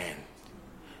in your hand.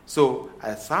 So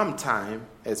at some time,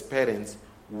 as parents,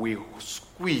 we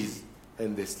squeeze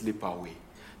and they slip away.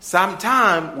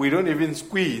 Sometimes we don't even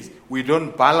squeeze, we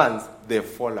don't balance, they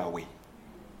fall away.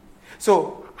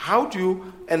 So how do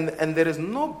you, and there is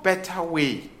no better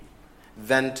way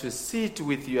than to sit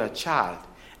with your child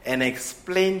and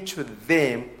explain to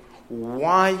them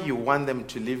why you want them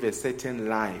to live a certain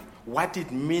life, what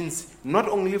it means not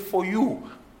only for you,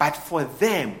 but for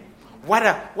them. What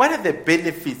are the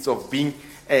benefits of being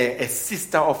a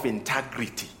sister of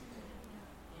integrity?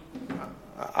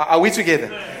 Are we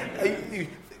together?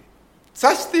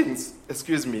 Such things,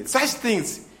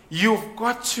 you've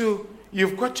got to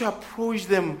approach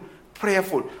them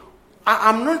prayerful.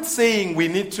 I'm not saying we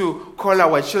need to call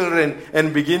our children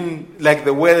and begin like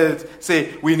the world,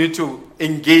 say we need to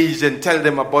engage and tell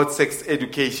them about sex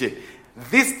education.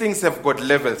 These things have got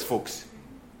levels, folks.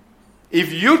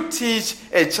 If you teach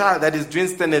a child that is doing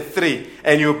standard 3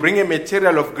 and you bring a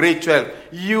material of grade 12,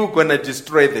 you're going to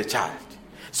destroy the child.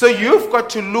 So you've got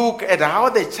to look at how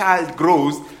the child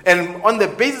grows, and on the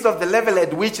basis of the level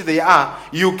at which they are,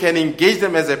 you can engage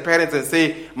them as a parent and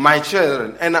say, my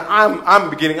children, and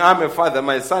I'm a father,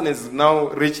 my son is now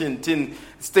reaching teen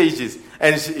stages,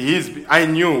 and I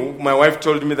knew, my wife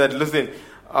told me that, listen,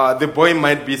 the boy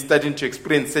might be starting to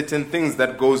experience certain things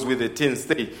that goes with the teen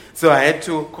stage. So I had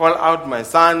to call out my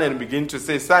son and begin to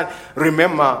say, son,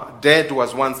 remember, dad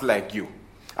was once like you.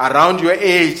 Around your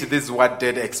age, this is what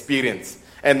dad experienced.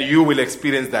 And you will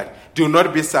experience that. Do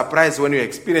not be surprised when you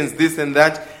experience this and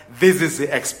that. This is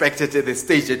expected at the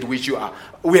stage at which you are.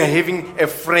 We are having a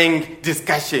frank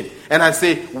discussion. And I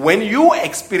say, when you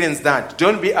experience that,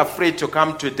 don't be afraid to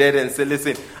come to dad and say,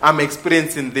 listen, I'm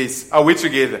experiencing this. Are we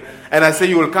together? And I say,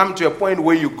 you will come to a point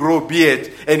where you grow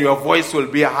beard and your voice will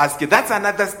be husky. That's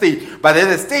another stage. But at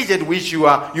the stage at which you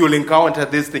will encounter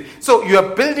this thing. So you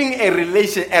are building a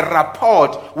relation, a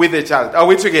rapport with the child. Are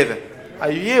we together? Are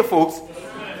you here, folks?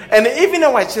 And even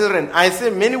our children, I say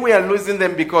many we are losing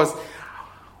them because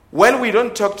when we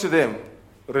don't talk to them,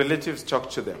 relatives talk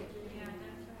to them. Yeah,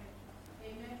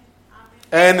 that's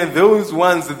right. Amen. And those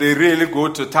ones, they really go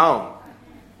to town.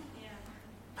 Yeah.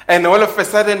 And all of a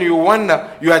sudden you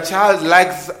wonder, your child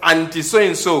likes auntie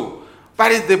so-and-so.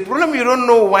 But it's the problem, you don't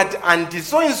know what auntie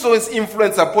so-and-so's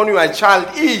influence upon your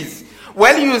child is.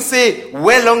 When you say,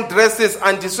 wear long dresses,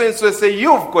 auntie so-and-so say,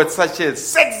 you've got such a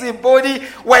sexy body,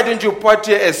 why don't you put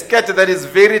a skirt that is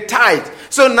very tight?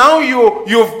 So now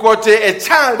you've got a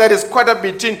child that is caught up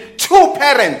between two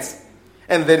parents.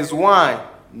 And that is why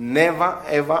never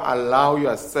ever allow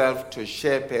yourself to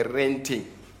share parenting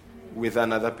with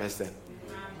another person.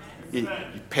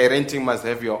 Parenting must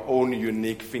have your own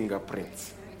unique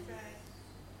fingerprints.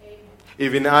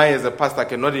 Even I, as a pastor,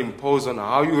 cannot impose on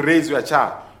how you raise your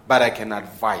child, but I can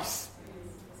advise.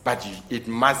 But it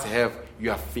must have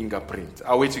your fingerprint.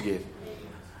 Are we together?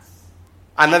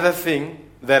 Another thing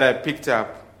that I picked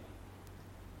up,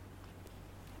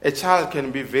 a child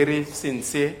can be very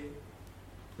sincere,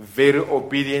 very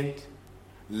obedient,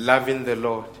 loving the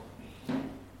Lord.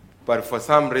 But for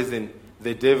some reason,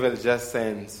 the devil just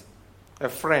sends a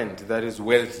friend that is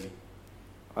wealthy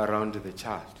around the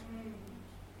child.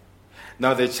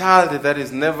 Now, the child that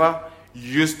is never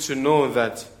used to know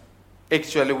that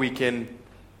actually we can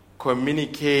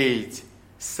communicate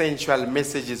sensual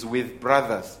messages with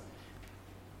brothers.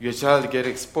 Your child gets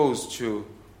exposed to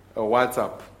a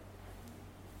WhatsApp.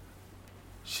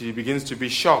 She begins to be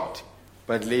shocked,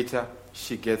 but later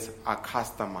she gets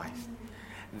accustomed.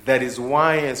 That is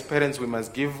why, as parents, we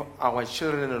must give our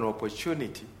children an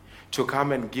opportunity to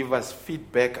come and give us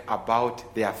feedback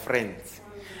about their friends.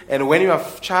 And when your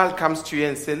child comes to you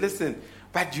and say, listen,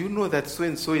 but you know that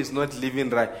so-and-so is not living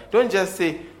right. Don't just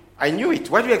say, I knew it.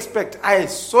 What do you expect? I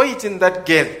saw it in that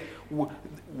girl.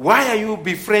 Why are you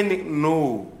befriending?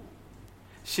 No.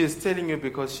 She is telling you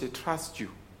because she trusts you.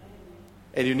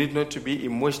 And you need not to be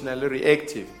emotionally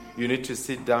reactive. You need to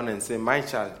sit down and say, my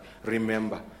child,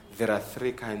 remember, there are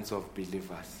 3 kinds of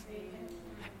believers.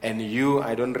 And you,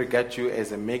 I don't regard you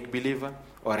as a make-believer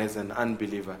or as an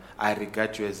unbeliever. I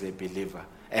regard you as a believer.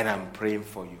 And I'm praying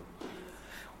for you.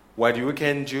 What you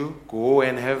can do, go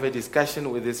and have a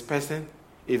discussion with this person.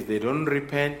 If they don't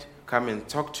repent, come and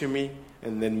talk to me.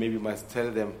 And then maybe you must tell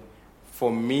them,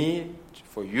 for me,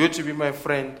 for you to be my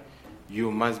friend, you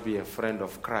must be a friend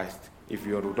of Christ. If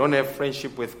you don't have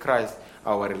friendship with Christ,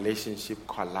 our relationship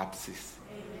collapses.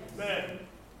 Amen.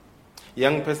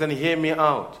 Young person, hear me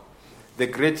out. The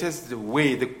greatest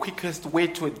way, the quickest way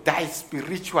to die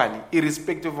spiritually,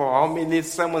 irrespective of how many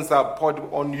sermons are poured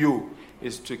on you,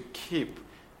 is to keep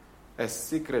a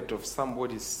secret of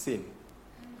somebody's sin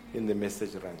in the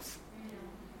message runs.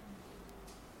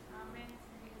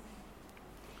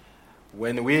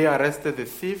 When we arrested the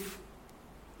thief,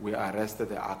 we arrested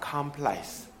the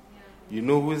accomplice. You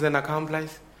know who is an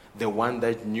accomplice? The one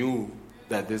that knew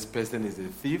that this person is a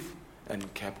thief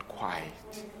and kept quiet.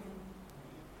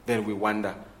 Then we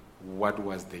wonder, what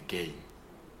was the gain?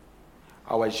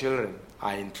 Our children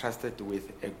are entrusted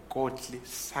with a godly,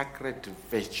 sacred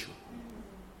virtue.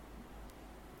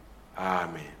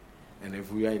 Amen. And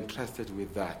if we are entrusted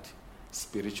with that,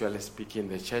 spiritually speaking,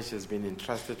 the church has been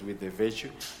entrusted with the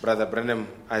virtue. Brother Branham,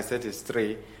 I said it's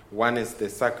 3. One is the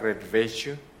sacred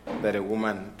virtue, that a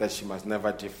woman, that she must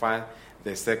never defile.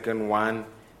 The second one,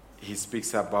 he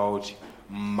speaks about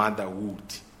motherhood.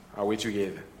 Are we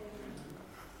together?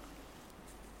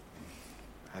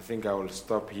 I think I will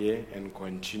stop here and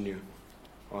continue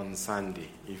on Sunday,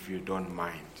 if you don't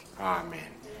mind. Amen.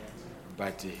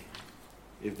 But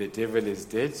if the devil is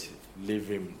dead, leave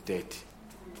him dead.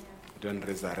 Don't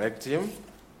resurrect him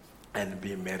and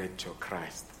be married to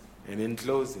Christ. And in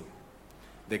closing,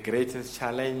 the greatest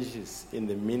challenges in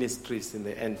the ministries in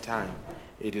the end time,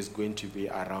 it is going to be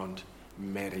around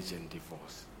marriage and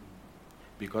divorce.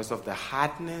 Because of the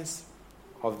hardness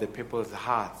of the people's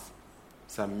hearts,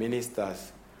 some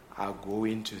ministers are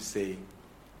going to say,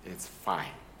 it's fine.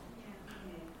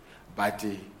 But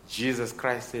Jesus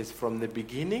Christ says, from the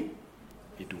beginning,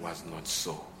 it was not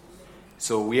so.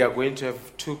 So we are going to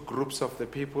have 2 groups of the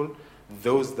people,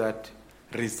 those that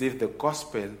receive the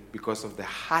gospel because of the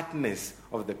hardness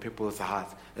of the people's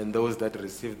hearts, and those that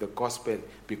receive the gospel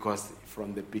because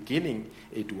from the beginning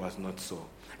it was not so.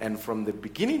 And from the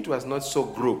beginning it was not so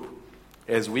group.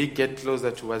 As we get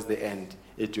closer towards the end,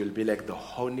 it will be like the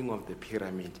honing of the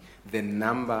pyramid. The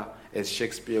number, as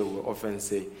Shakespeare will often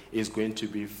say, is going to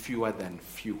be fewer than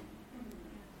few.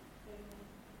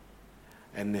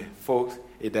 And folks,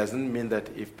 it doesn't mean that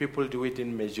if people do it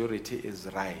in majority is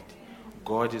right.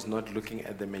 God is not looking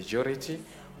at the majority.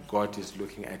 God is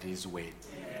looking at his way.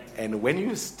 And when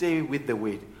you stay with the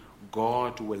way,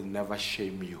 God will never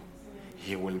shame you.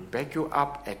 He will back you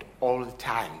up at all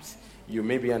times. You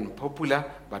may be unpopular,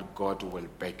 but God will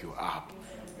back you up.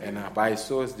 And by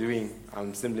so doing,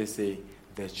 I'm simply saying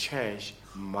the church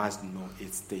must know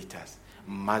its status.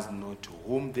 must know to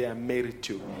whom they are married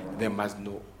to. They must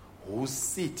know whose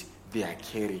seed they are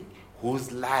carrying,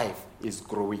 whose life is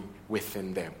growing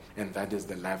within them. And that is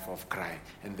the life of Christ.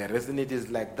 And the reason it is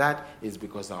like that is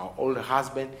because our old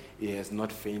husband, he has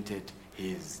not fainted,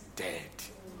 he is dead.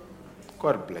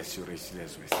 God bless you richly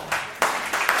as we sing.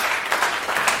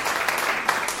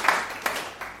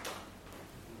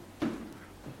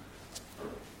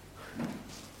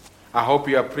 I hope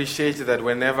you appreciate that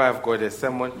whenever I've got a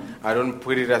sermon, I don't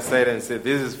put it aside and say,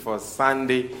 this is for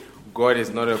Sunday. God is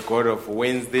not a God of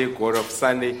Wednesday, God of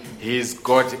Sunday. He is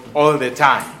God all the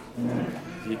time.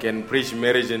 He can preach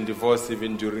marriage and divorce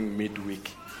even during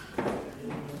midweek.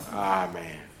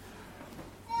 Amen.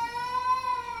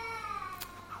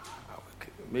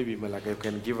 Maybe Malaka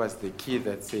can give us the key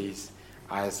that says,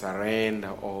 I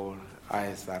surrender all,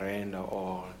 I surrender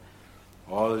all.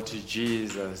 All to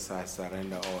Jesus, I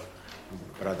surrender all.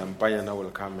 Brother Mpayana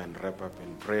will come and wrap up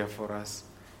in prayer for us.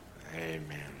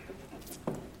 Amen.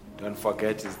 Don't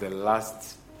forget, it's the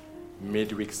last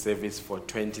midweek service for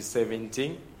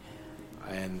 2017.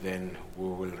 And then we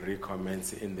will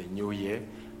recommence in the new year.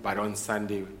 But on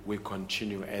Sunday, we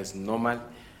continue as normal.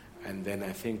 And then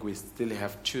I think we still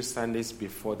have 2 Sundays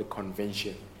before the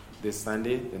convention. This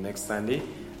Sunday, the next Sunday.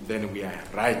 Then we are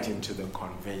right into the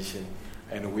convention.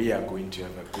 And we are going to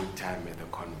have a good time at the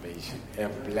convention. A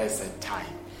blessed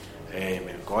time.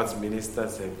 Amen. God's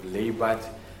ministers have labored.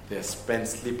 They have spent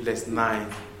sleepless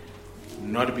nights.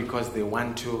 Not because they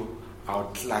want to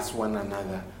outclass one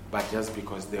another, but just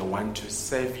because they want to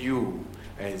serve you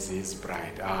as his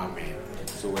bride. Amen.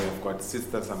 So we have got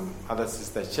some other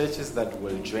sister churches that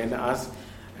will join us.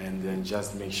 And then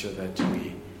just make sure that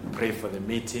we pray for the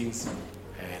meetings.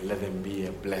 Let them be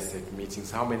a blessed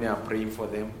meetings. How many are praying for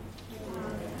them?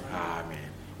 Amen.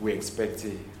 We expect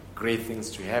great things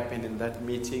to happen in that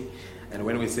meeting. And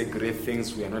when we say great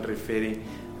things, we are not referring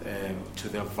to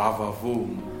the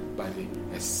vavavoom, but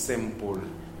a simple,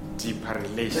 deeper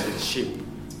relationship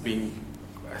being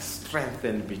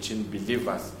strengthened between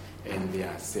believers and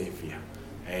their Savior.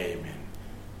 Amen.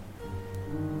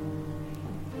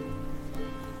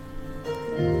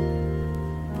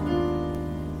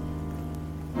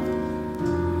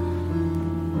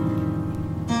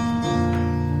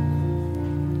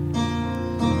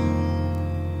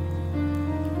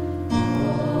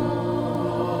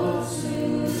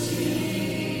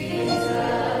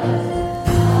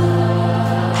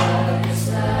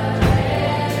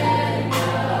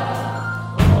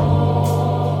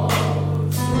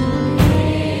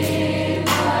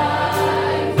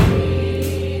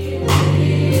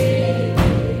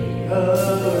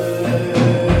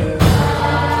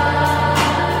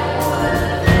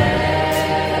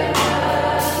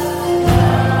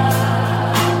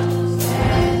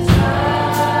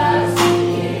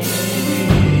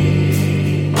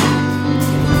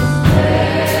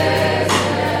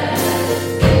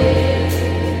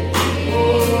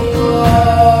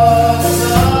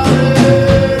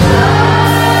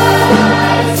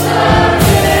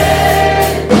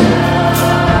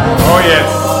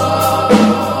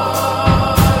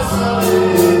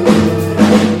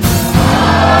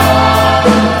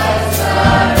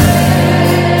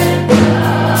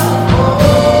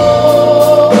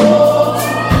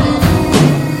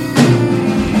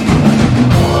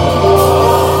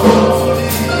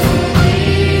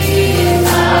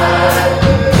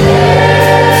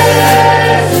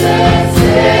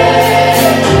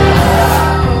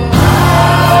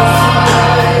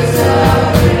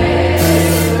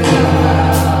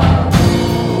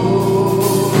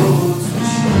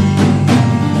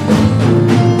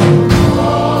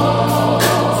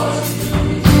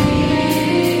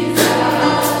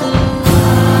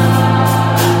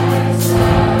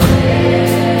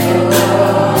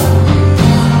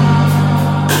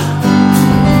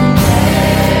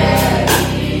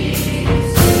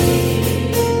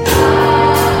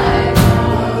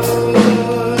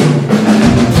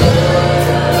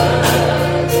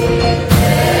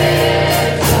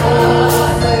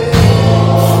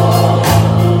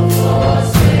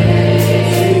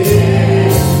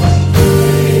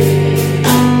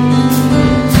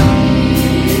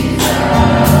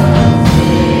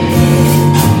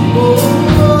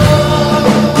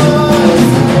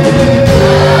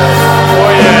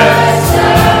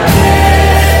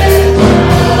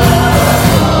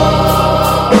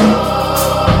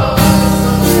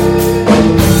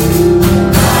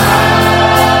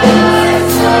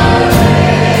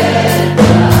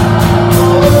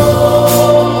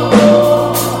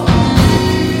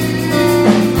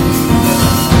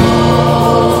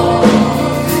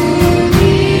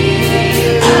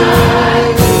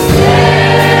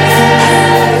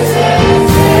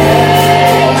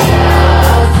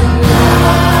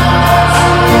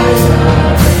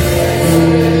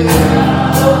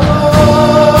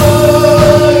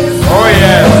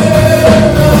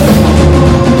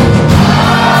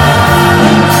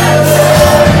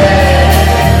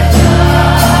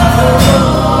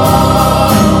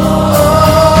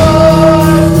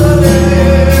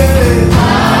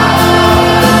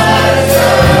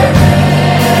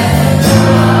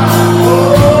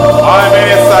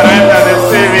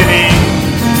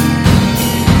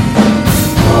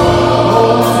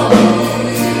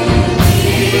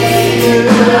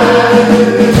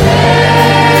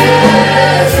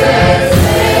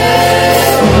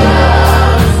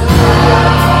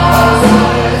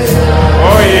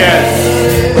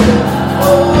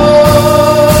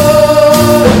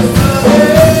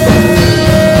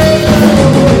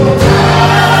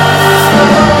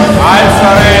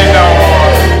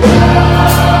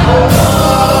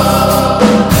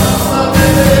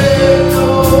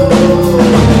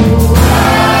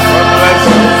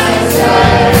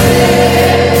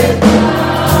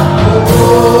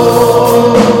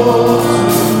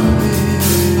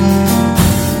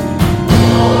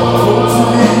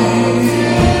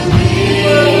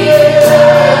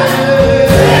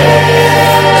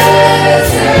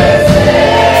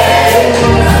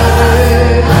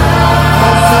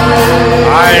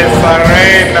 I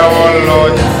surrender, oh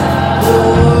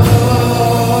Lord.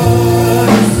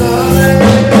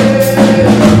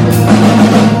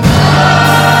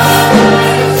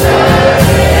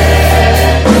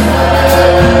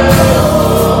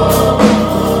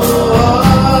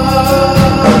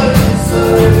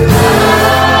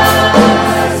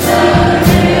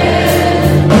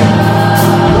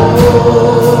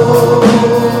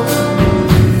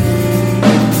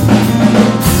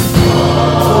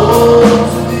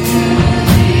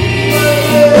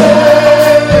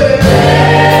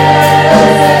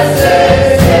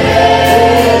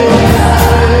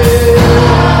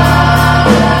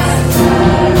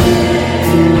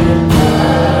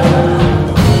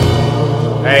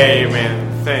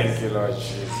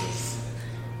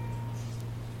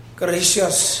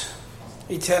 Gracious,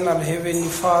 eternal Heavenly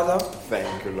Father,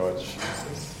 Thank you, Lord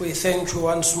Jesus. we thank you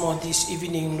once more this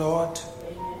evening, Lord.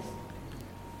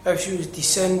 As you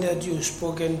descended, you've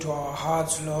spoken to our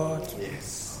hearts, Lord.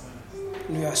 Yes.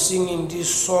 We are singing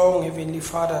this song, Heavenly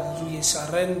Father, that we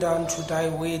surrender unto thy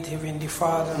word, Heavenly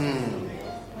Father.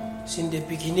 Since in the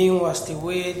beginning was the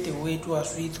word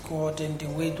was with God, and the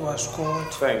word was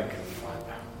God. Thank you,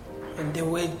 Father. And the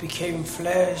word became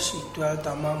flesh, it dwelt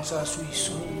amongst us, we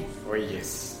saw. Oh,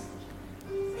 yes.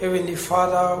 Heavenly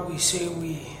Father, we say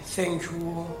we thank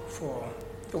you for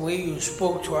the way you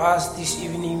spoke to us this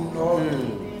evening, Lord.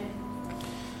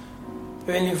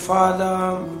 Heavenly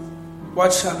Father,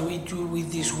 what shall we do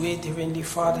with this word, Heavenly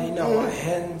Father, in our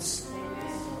hands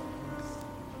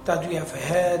that we have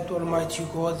heard, Almighty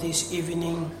God, this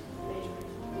evening?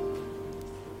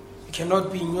 We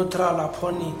cannot be neutral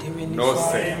upon it, Heavenly No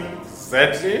Father. say.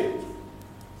 Exactly.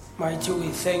 Mighty, we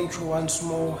thank you once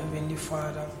more, Heavenly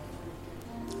Father.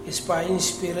 It's by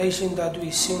inspiration that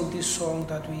we sing this song,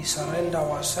 that we surrender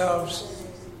ourselves.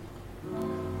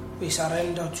 We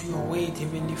surrender to your word,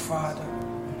 Heavenly Father.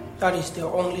 That is the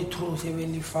only truth,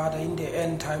 Heavenly Father, in the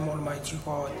end time, Almighty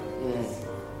God.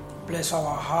 Bless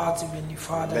our hearts, Heavenly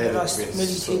Father. Let Let it us be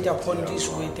meditate so, upon dear this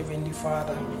Lord. word, Heavenly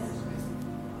Father.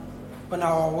 On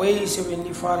our ways,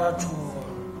 Heavenly Father,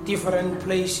 to different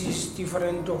places,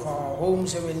 different of our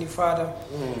homes, Heavenly Father.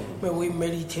 May we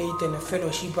meditate and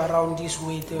fellowship around this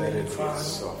word, Let Heavenly it be Father.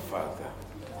 so, Father.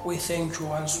 We thank you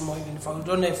once more, Heavenly Father. We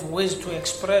don't have words to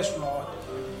express, Lord.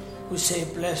 We say,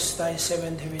 bless thy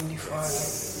servant, Heavenly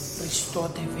Father. Restore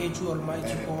the virtue, Almighty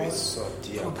Let it be God. so,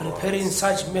 dear For God. preparing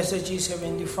such messages,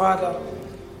 Heavenly Father,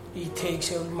 it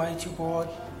takes, Almighty God.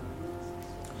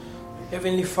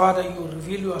 Heavenly Father, you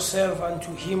reveal yourself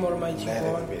unto him, Almighty Let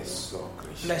God. it be so,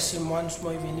 gracious. Bless him once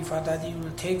more, Heavenly Father, that he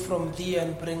will take from thee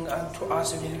and bring unto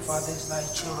us, Heavenly Father, as thy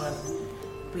children.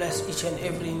 Bless each and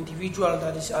every individual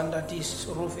that is under this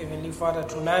roof, Heavenly Father,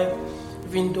 tonight.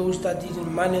 Even those that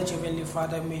didn't manage, Heavenly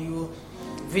Father, may you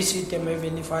visit them,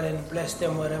 Heavenly Father, and bless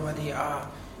them wherever they are.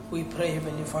 We pray,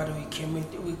 Heavenly Father, we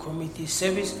commit this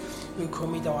service, we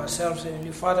commit ourselves,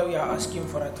 Heavenly Father. We are asking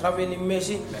for a traveling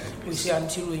mercy. We say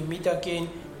until we meet again,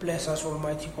 bless us,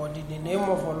 Almighty God. In the name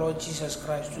of our Lord Jesus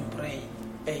Christ, we pray.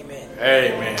 Amen.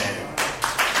 Amen.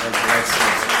 God bless you.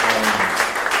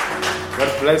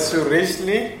 God bless you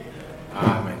richly.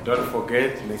 Amen. Don't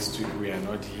forget, next week we are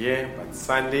not here, but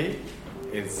Sunday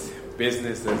it's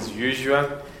business as usual,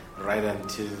 right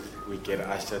until we get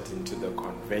ushered into the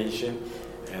convention.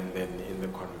 And then in the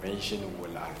convention,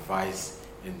 we'll advise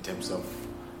in terms of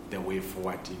the way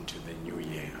forward into the new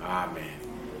year. Amen.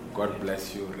 God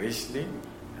bless you richly.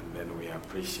 And then we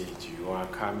appreciate you are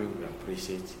coming. We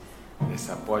appreciate the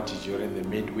support during the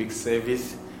midweek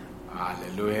service.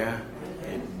 Hallelujah.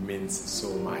 It means so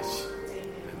much.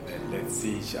 And then let's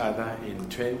see each other in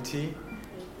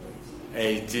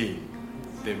 2018,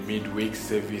 the midweek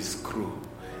service crew.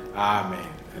 Amen.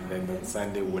 And then on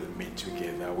Sunday we'll meet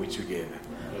together. We're together.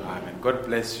 Amen. God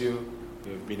bless you.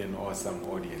 You've been an awesome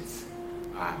audience.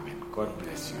 Amen. God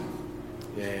bless you.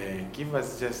 Yeah, give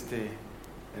us just a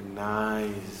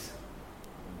nice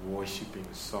worshiping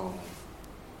song.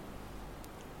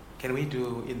 Can we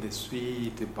do In the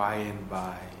Sweet By and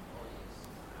By?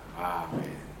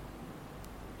 Amen.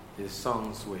 These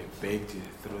songs were baked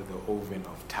through the oven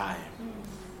of time.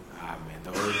 Amen. The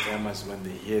old timers, when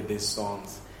they hear these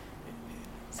songs,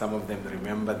 some of them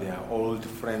remember their old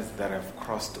friends that have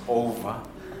crossed over.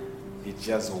 It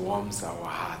just warms our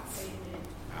hearts.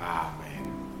 Amen.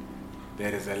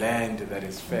 There is a land that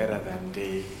is fairer than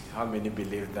day. How many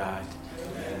believe that?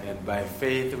 And by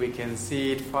faith we can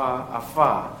see it far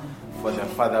afar. For the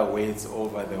Father waits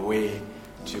over the way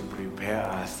to prepare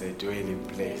us a dwelling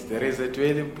place. There is a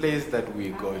dwelling place that we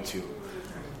go to.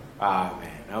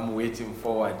 Amen. I'm waiting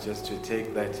forward just to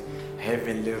take that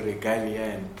heavenly regalia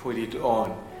and put it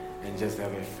on and just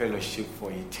have a fellowship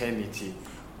for eternity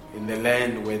in the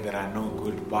land where there are no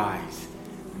goodbyes,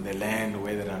 in the land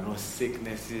where there are no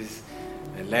sicknesses,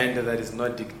 a land that is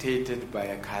not dictated by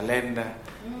a calendar,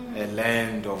 a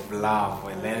land of love,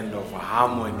 a land of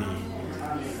harmony.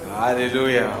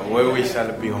 Hallelujah, where we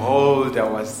shall behold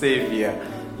our Savior.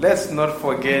 Let's not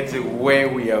forget where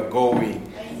we are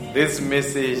going. This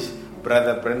message,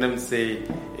 Brother Branham said,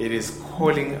 it is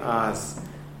calling us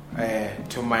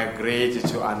to migrate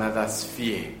to another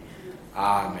sphere.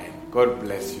 Amen. God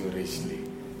bless you richly.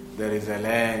 There is a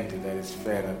land that is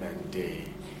fairer than day.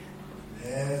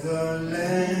 There's a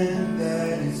land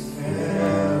that is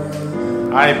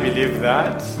fairer. I believe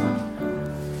that.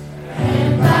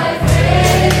 And by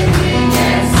faith we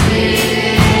can see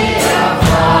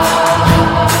afar.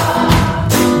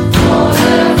 For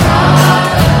the Father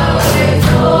is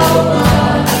over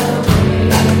the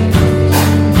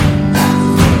way.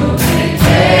 To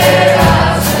prepare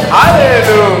us.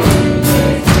 Hallelujah.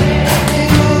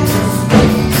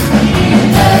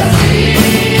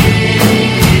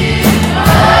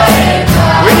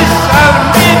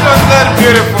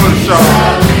 Beautiful song.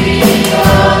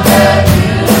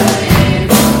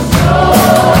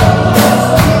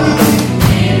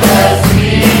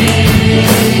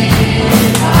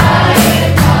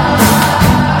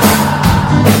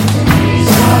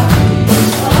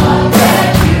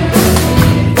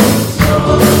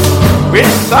 We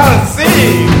shall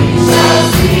sing.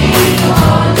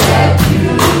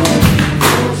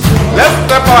 Let's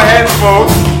clap our hands,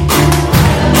 folks.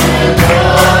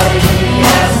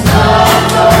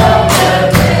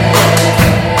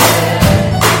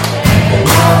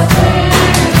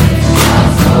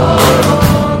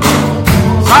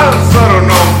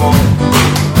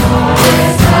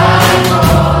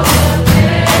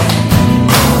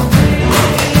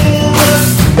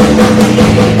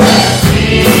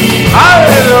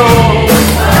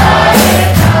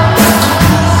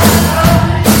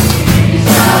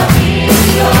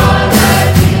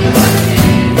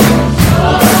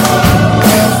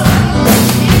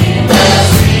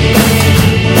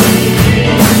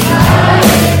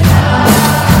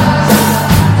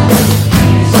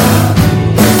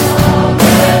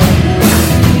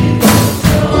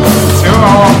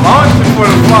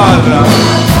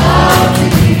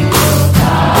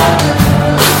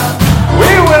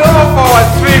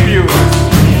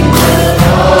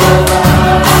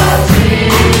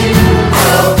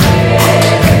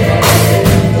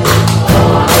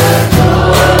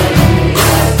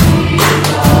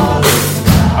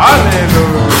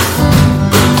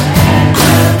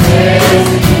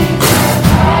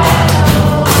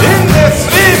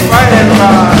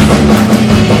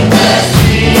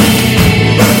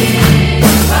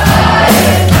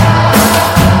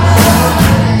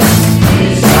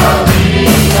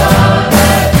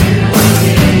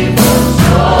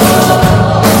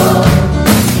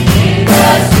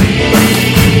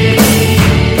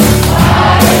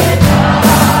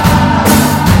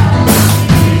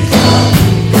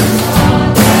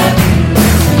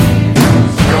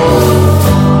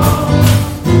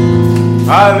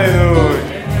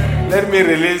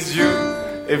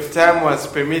 If time was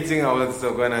permitting, I was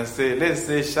going to say, let's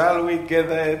say, shall we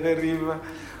gather at the river?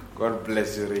 God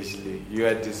bless you richly. You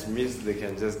are dismissed. They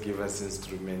can just give us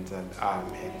instrumental.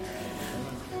 Amen.